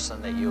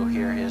trusting that you'll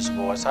hear his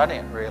voice. I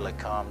didn't really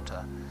come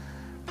to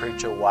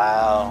preach a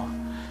wild,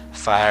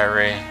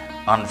 fiery,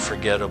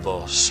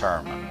 unforgettable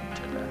sermon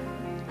today.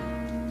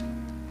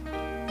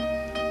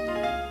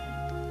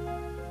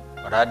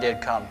 But I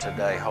did come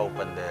today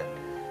hoping that,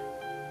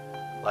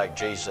 like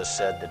Jesus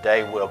said, the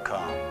day will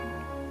come.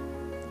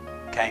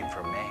 Came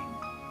for me.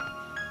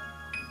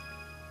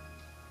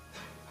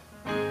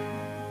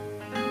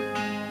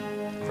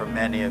 For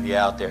many of you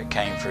out there, it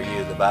came for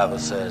you. The Bible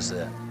says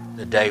that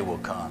the day will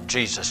come.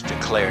 Jesus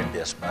declared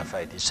this by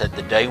faith. He said,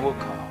 the day will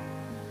come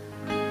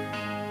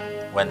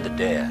when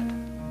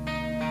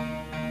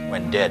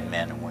dead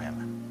men and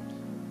women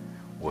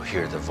will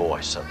hear the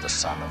voice of the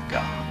Son of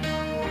God.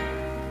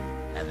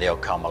 And they'll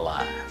come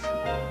alive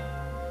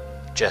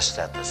just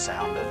at the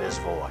sound of his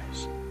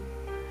voice.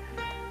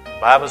 The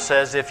Bible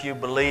says if you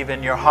believe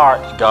in your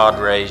heart God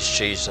raised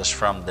Jesus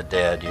from the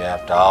dead, you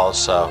have to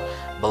also,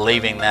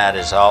 believing that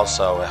is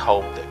also a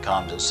hope that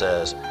comes. It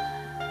says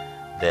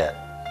that,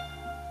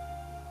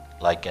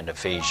 like in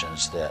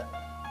Ephesians, that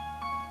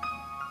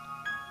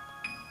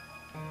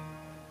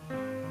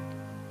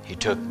he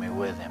took me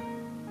with him.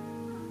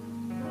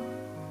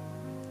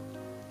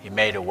 He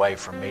made a way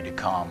for me to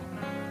come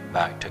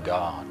back to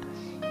God.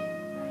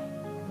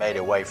 He made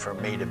a way for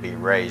me to be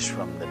raised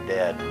from the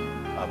dead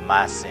of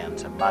my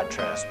sins and my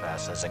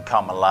trespasses and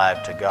come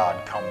alive to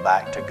God, come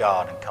back to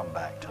God, and come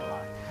back to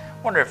life.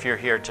 I wonder if you're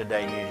here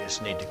today and you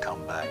just need to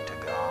come back to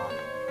God.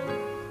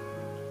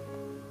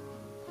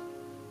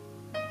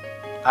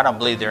 I don't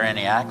believe there are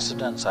any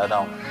accidents. I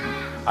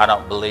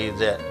don't believe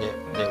that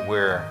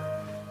we're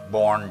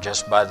born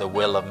just by the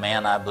will of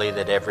man. I believe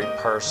that every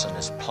person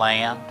is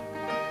planned.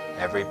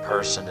 Every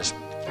person is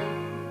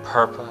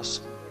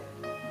purposed.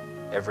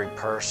 Every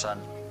person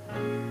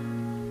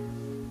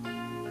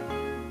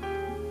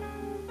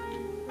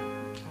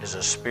is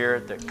a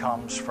spirit that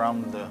comes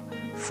from the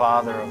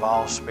Father of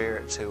all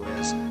spirits, who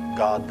is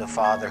God the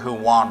Father, who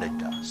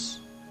wanted us,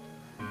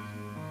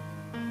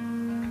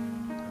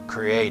 who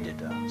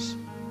created us.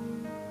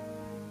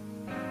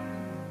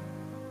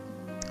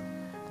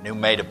 and who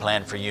made a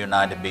plan for you and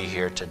I to be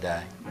here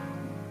today.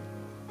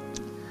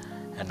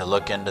 And to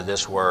look into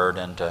this word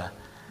and to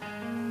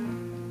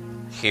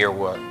hear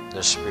what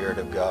the Spirit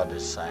of God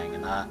is saying.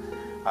 And I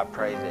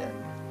pray that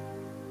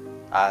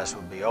eyes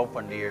would be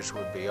opened, ears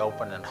would be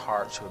open, and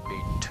hearts would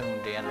be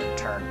tuned in and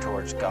turned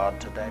towards God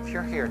today. If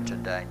you're here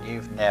today and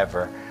you've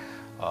never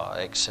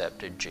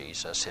accepted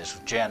Jesus, His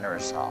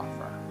generous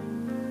offer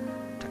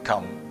to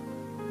come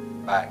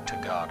back to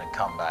God and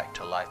come back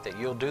to life, that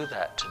you'll do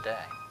that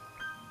today.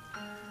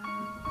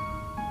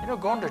 You know,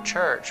 going to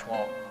church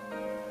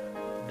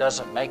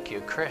doesn't make you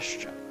a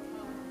Christian.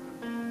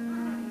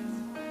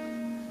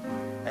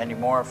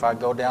 Anymore, if I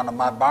go down to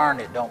my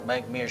barn, it don't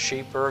make me a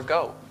sheep or a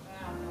goat.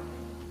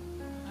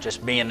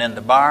 Just being in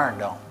the barn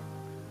don't.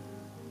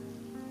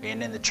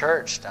 Being in the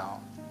church don't.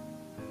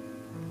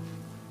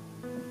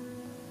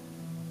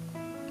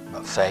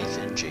 But faith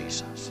in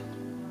Jesus.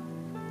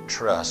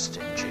 Trust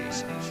in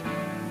Jesus.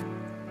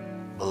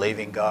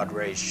 Believing God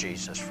raised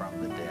Jesus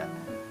from the dead.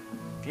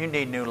 If you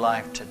need new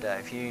life today,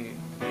 if you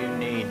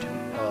need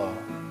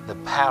the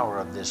power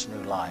of this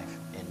new life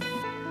in you,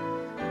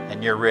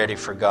 and you're ready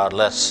for God,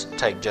 let's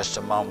take just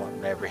a moment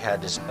and every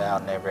head is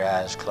bowed and every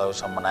eye is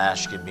closed. I'm going to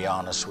ask you to be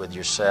honest with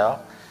yourself.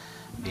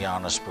 Be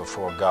honest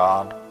before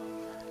God,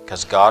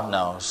 because God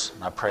knows.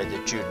 And I pray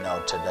that you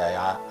know today,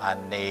 I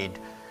need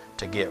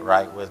to get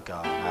right with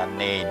God. I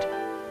need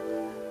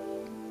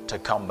to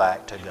come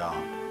back to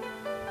God.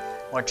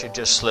 Why don't you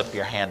just slip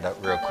your hand up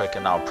real quick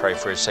and I'll pray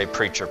for you. Say,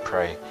 preacher,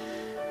 pray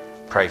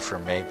for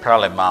me.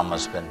 Probably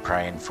Mama's been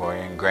praying for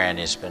you, and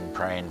Granny's been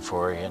praying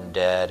for you, and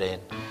Daddy,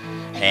 and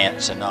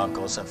aunts and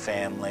uncles and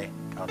family.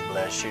 God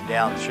bless you.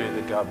 Down through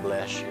the, God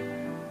bless you.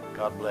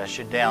 God bless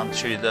you. Down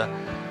through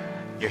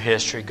your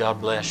history, God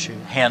bless you.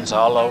 Hands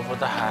all over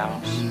the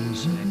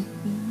house.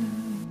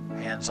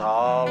 Hands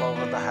all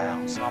over the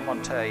house. I'm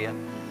going to tell you,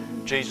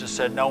 Jesus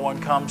said, no one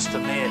comes to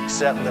me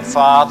except the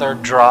Father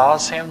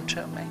draws him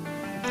to me.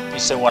 He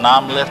said, when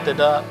I'm lifted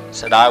up, he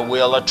said, I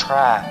will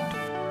attract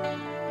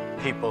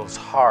people's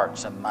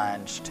hearts and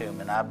minds to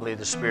him. And I believe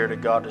the Spirit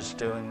of God is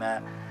doing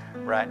that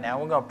right now.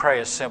 We're going to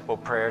pray a simple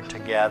prayer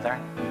together.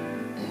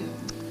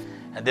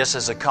 And this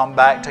is a come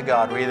back to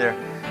God. We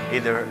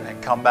either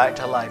come back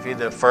to life,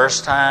 either the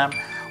first time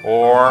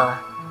or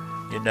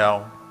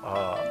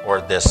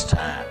this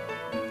time.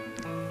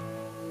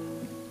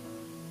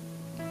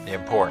 The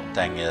important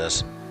thing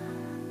is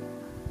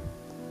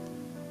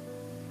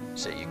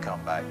that you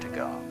come back to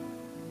God.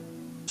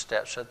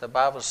 Steps that the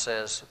Bible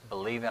says,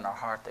 believe in our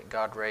heart that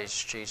God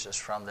raised Jesus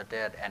from the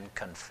dead and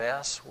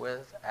confess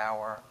with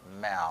our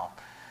mouth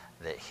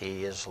that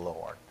He is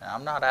Lord. Now,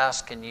 I'm not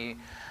asking you,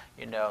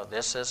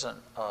 this isn't,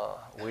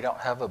 we don't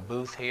have a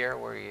booth here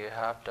where you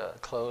have to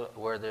close,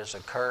 where there's a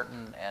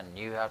curtain and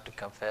you have to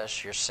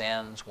confess your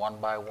sins one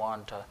by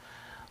one to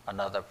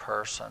another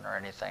person or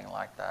anything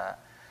like that.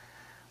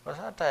 But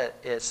I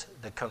thought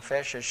the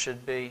confession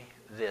should be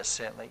this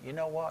simply, you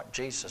know what?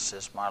 Jesus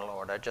is my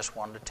Lord. I just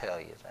wanted to tell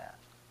you that.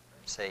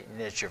 See,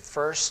 it's your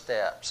first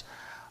steps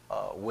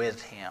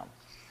with Him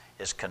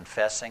is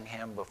confessing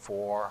Him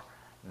before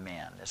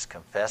men. It's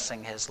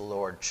confessing His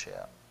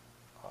Lordship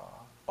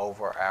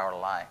over our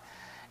life.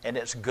 And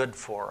it's good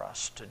for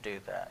us to do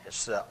that.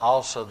 It's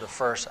also the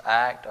first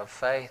act of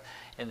faith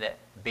in that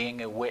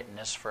being a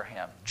witness for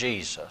Him.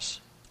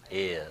 Jesus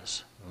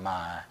is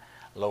my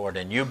Lord.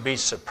 And you'd be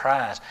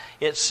surprised.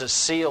 It's to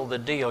seal the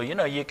deal.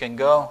 You can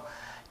go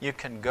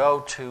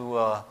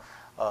to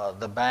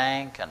the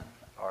bank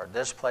or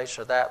this place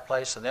or that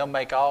place, and they'll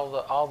make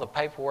all the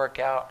paperwork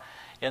out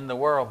in the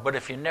world. But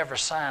if you never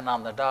sign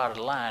on the dotted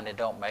line, it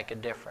don't make a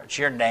difference.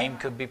 Your name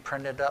could be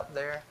printed up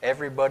there.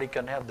 Everybody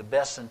can have the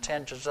best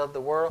intentions of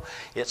the world.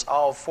 It's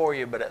all for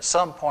you. But at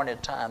some point in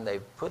time, they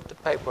put the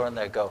paper and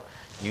they go,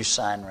 you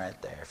sign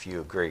right there if you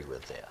agree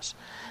with this.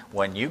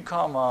 When you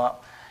come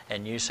up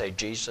and you say,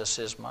 Jesus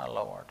is my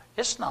Lord,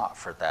 it's not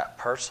for that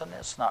person.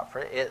 It's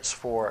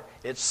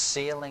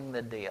sealing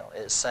the deal.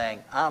 It's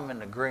saying, I'm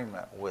in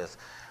agreement with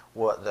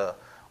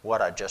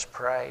what I just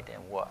prayed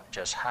and what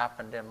just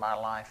happened in my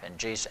life, and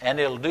Jesus, and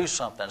it'll do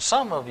something.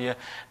 Some of you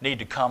need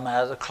to come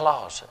out of the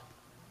closet.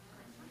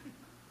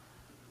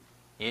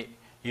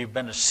 You've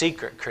been a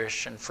secret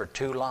Christian for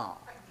too long.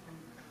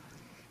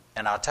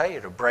 And I'll tell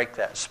you, to break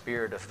that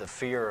spirit of the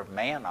fear of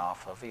man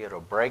off of you, it'll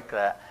break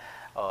that,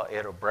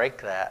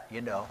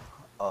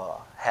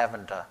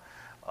 having to,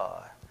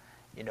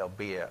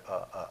 be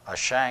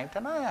ashamed.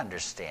 And I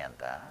understand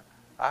that.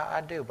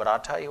 I do. But I'll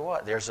tell you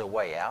what, there's a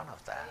way out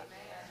of that.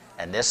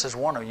 And this is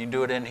one of them. You can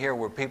do it in here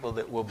where people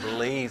that will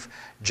believe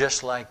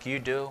just like you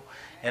do.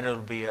 And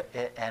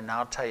and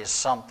I'll tell you,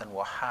 something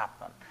will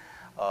happen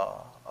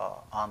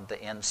on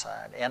the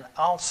inside. And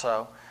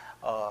also,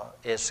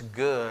 it's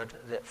good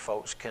that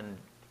folks can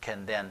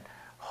then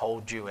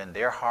hold you in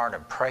their heart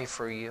and pray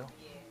for you.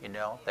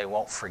 They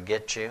won't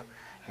forget you.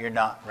 You're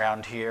not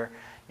around here.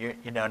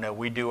 No,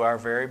 we do our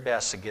very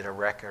best to get a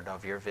record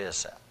of your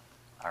visit.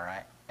 All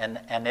right?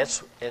 And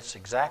it's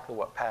exactly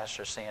what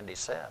Pastor Sandy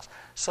says,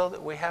 so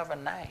that we have a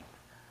name.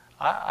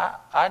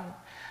 I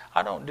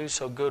don't do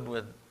so good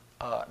with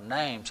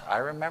names, I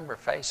remember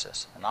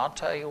faces. And I'll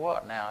tell you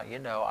what now,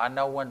 I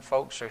know when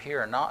folks are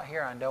here or not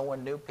here. I know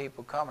when new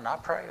people come, and I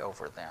pray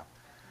over them,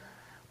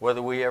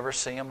 whether we ever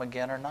see them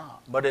again or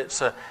not. But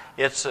it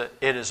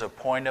is a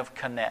point of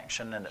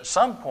connection, and at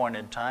some point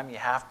in time you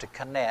have to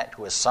connect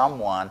with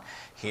someone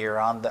here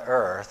on the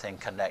earth and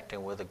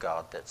connecting with a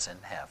God that's in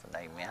heaven.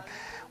 Amen.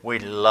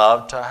 We'd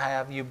love to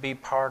have you be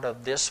part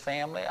of this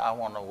family. I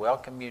want to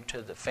welcome you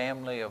to the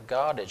family of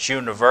God. It's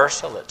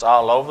universal. It's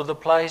all over the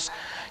place.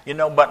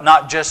 But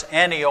not just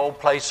any old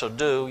place will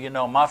do.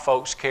 My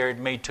folks carried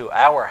me to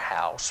our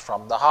house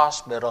from the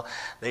hospital.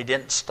 They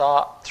didn't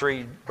stop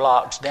 3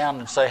 blocks down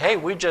and say, hey,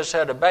 we just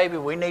had a baby.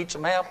 We need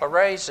some help of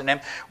raising him.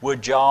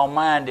 Would y'all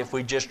mind if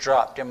we just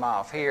dropped him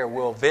off here?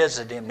 We'll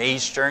visit him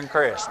Easter and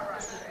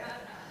Christmas.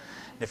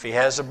 If he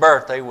has a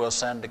birthday, we'll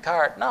send a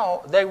card.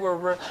 No,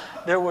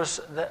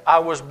 I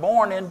was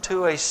born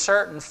into a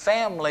certain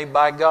family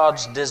by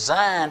God's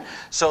design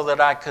so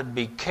that I could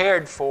be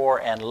cared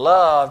for and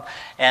loved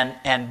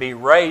and be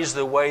raised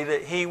the way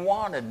that He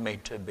wanted me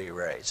to be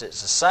raised.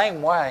 It's the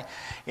same way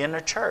in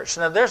a church.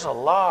 Now, there's a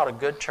lot of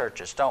good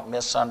churches. Don't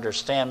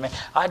misunderstand me.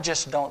 I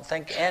just don't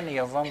think any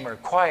of them are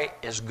quite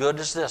as good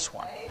as this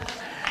one.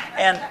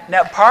 And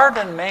now,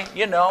 pardon me,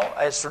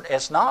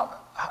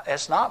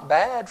 it's not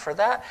bad for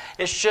that.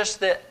 It's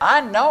just that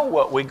I know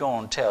what we're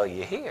going to tell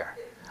you here.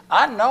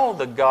 I know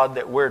the God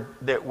that we're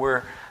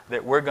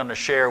going to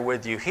share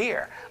with you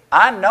here.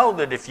 I know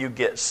that if you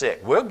get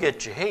sick, we'll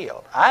get you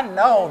healed. I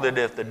know that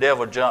if the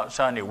devil jumps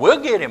on you,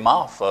 we'll get him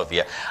off of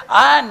you.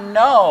 I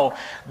know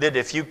that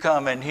if you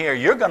come in here,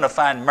 you're going to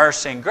find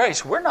mercy and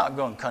grace. We're not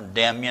going to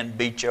condemn you and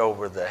beat you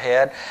over the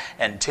head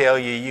and tell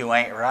you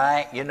ain't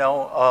right.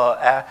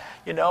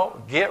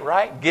 Get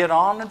right, get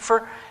on,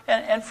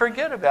 and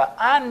forget about it.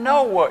 I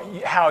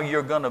know how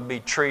you're going to be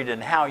treated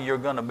and how you're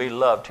going to be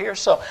loved here.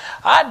 So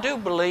I do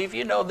believe,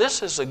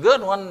 this is a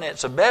good one, and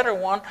it's a better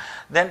one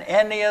than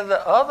any of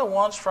the other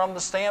ones from the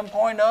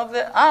standpoint of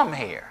that I'm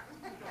here.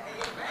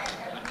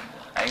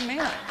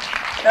 Amen.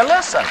 Now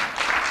listen.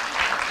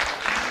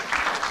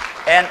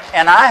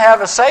 And I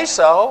have a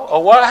say-so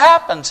of what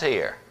happens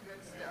here.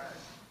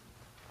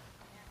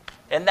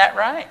 Isn't that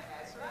right?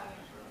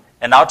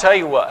 And I'll tell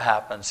you what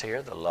happens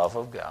here, the love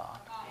of God.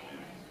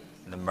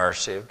 The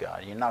mercy of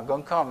God. You're not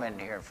going to come in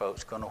here and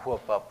folks going to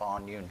whoop up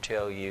on you and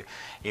tell you,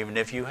 even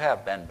if you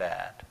have been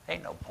bad.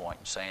 Ain't no point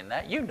in saying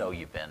that. You know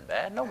you've been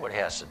bad. Nobody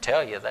has to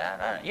tell you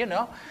that.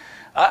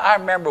 I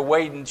remember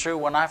wading through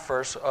when I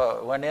first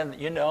went in,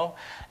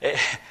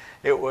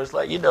 it was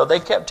like, they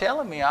kept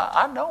telling me,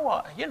 I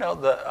know,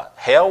 the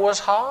hell was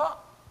hot.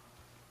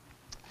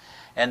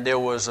 And there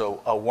was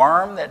a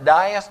worm that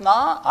dieth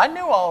not. I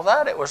knew all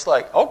that. It was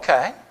like,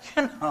 okay,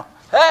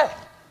 hey,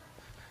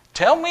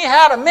 tell me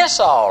how to miss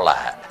all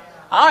that.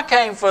 I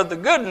came for the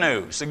good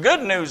news. The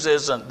good news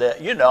isn't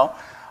that,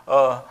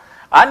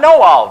 I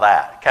know all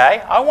that, okay?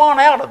 I want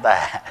out of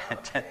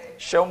that.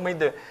 Show me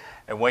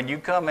and when you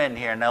come in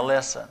here, now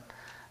listen,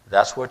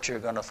 that's what you're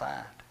going to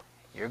find.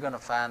 You're going to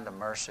find the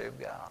mercy of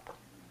God.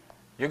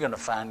 You're going to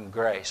find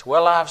grace.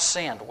 Well, I've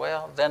sinned.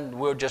 Well, then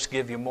we'll just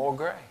give you more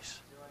grace.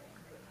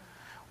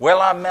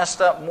 Well, I messed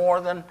up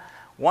more than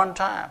one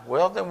time.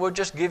 Well, then we'll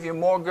just give you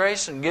more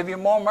grace and give you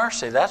more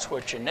mercy. That's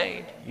what you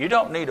need. You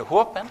don't need a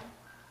whooping.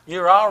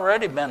 You've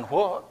already been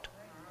whooped.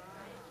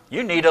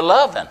 You need a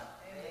loving.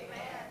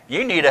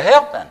 You need a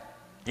helping.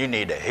 You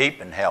need a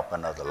heaping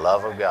helping of the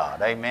love of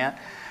God. Amen.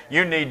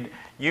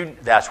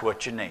 That's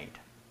what you need.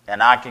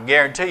 And I can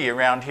guarantee you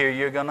around here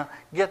you're going to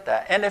get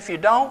that. And if you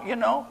don't,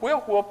 we'll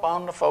whoop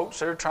on the folks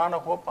that are trying to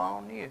whoop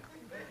on you.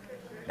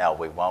 No,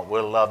 we won't.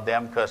 We'll love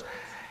them because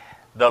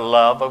the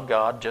love of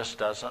God just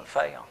doesn't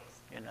fail.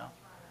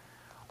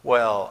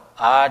 Well,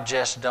 I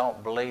just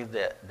don't believe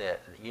that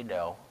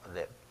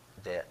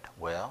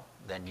well,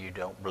 then you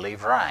don't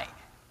believe right.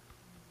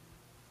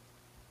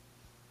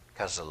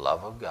 Because the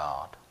love of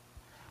God,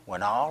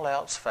 when all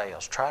else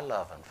fails, try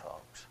loving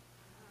folks.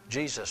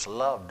 Jesus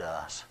loved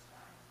us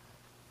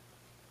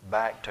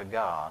back to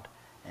God,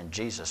 and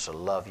Jesus will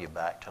love you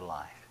back to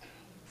life.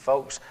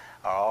 Folks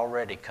are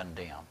already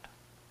condemned.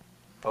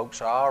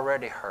 Folks are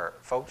already hurt.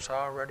 Folks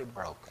are already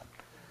broken.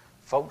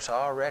 Folks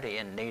are already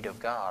in need of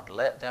God.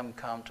 Let them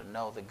come to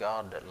know the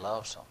God that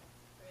loves them,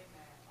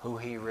 who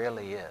He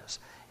really is,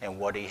 and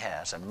what He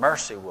has. And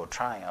mercy will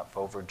triumph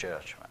over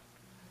judgment.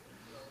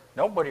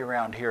 Nobody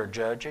around here will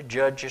judge you.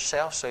 Judge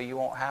yourself so you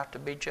won't have to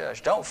be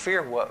judged. Don't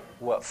fear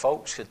what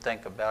folks could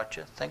think about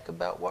you. Think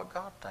about what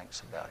God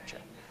thinks about you.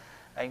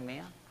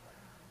 Amen?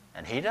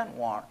 And He's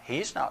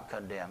not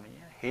condemning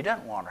you. He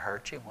doesn't want to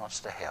hurt you. He wants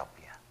to help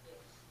you.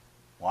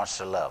 Wants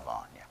to love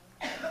on you.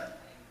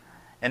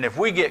 And if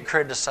we get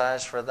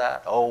criticized for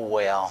that, oh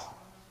well.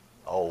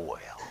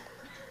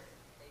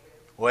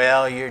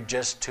 Well, you're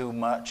just too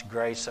much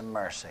grace and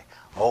mercy.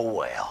 Oh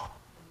well.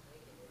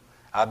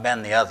 I've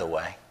been the other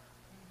way.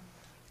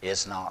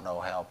 It's not no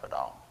help at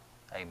all.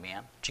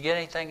 Amen. Did you get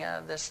anything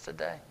out of this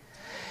today?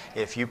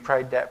 If you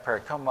prayed that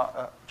prayer,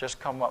 just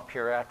come up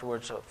here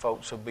afterwards.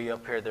 Folks will be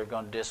up here. They're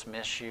going to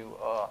dismiss you.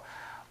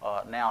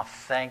 Now,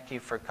 thank you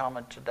for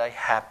coming today.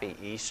 Happy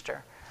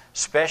Easter.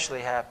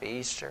 Especially happy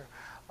Easter.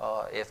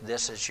 If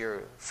this is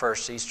your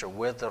first Easter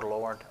with the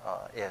Lord,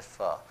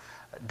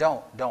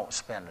 don't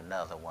spend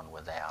another one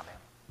without Him.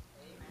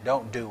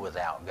 Don't do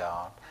without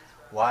God.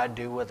 Why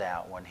do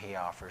without when He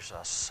offers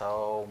us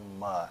so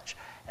much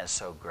and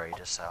so great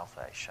a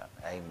salvation?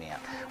 Amen.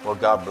 Well,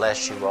 God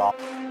bless you all.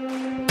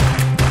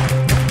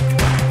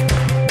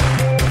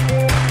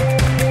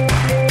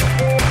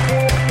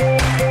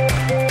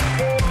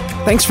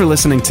 Thanks for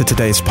listening to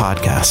today's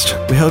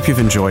podcast. We hope you've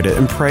enjoyed it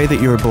and pray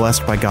that you are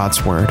blessed by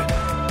God's Word.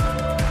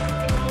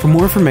 For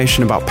more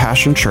information about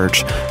Passion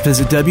Church,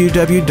 visit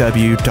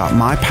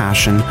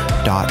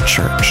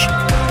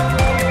www.mypassion.church.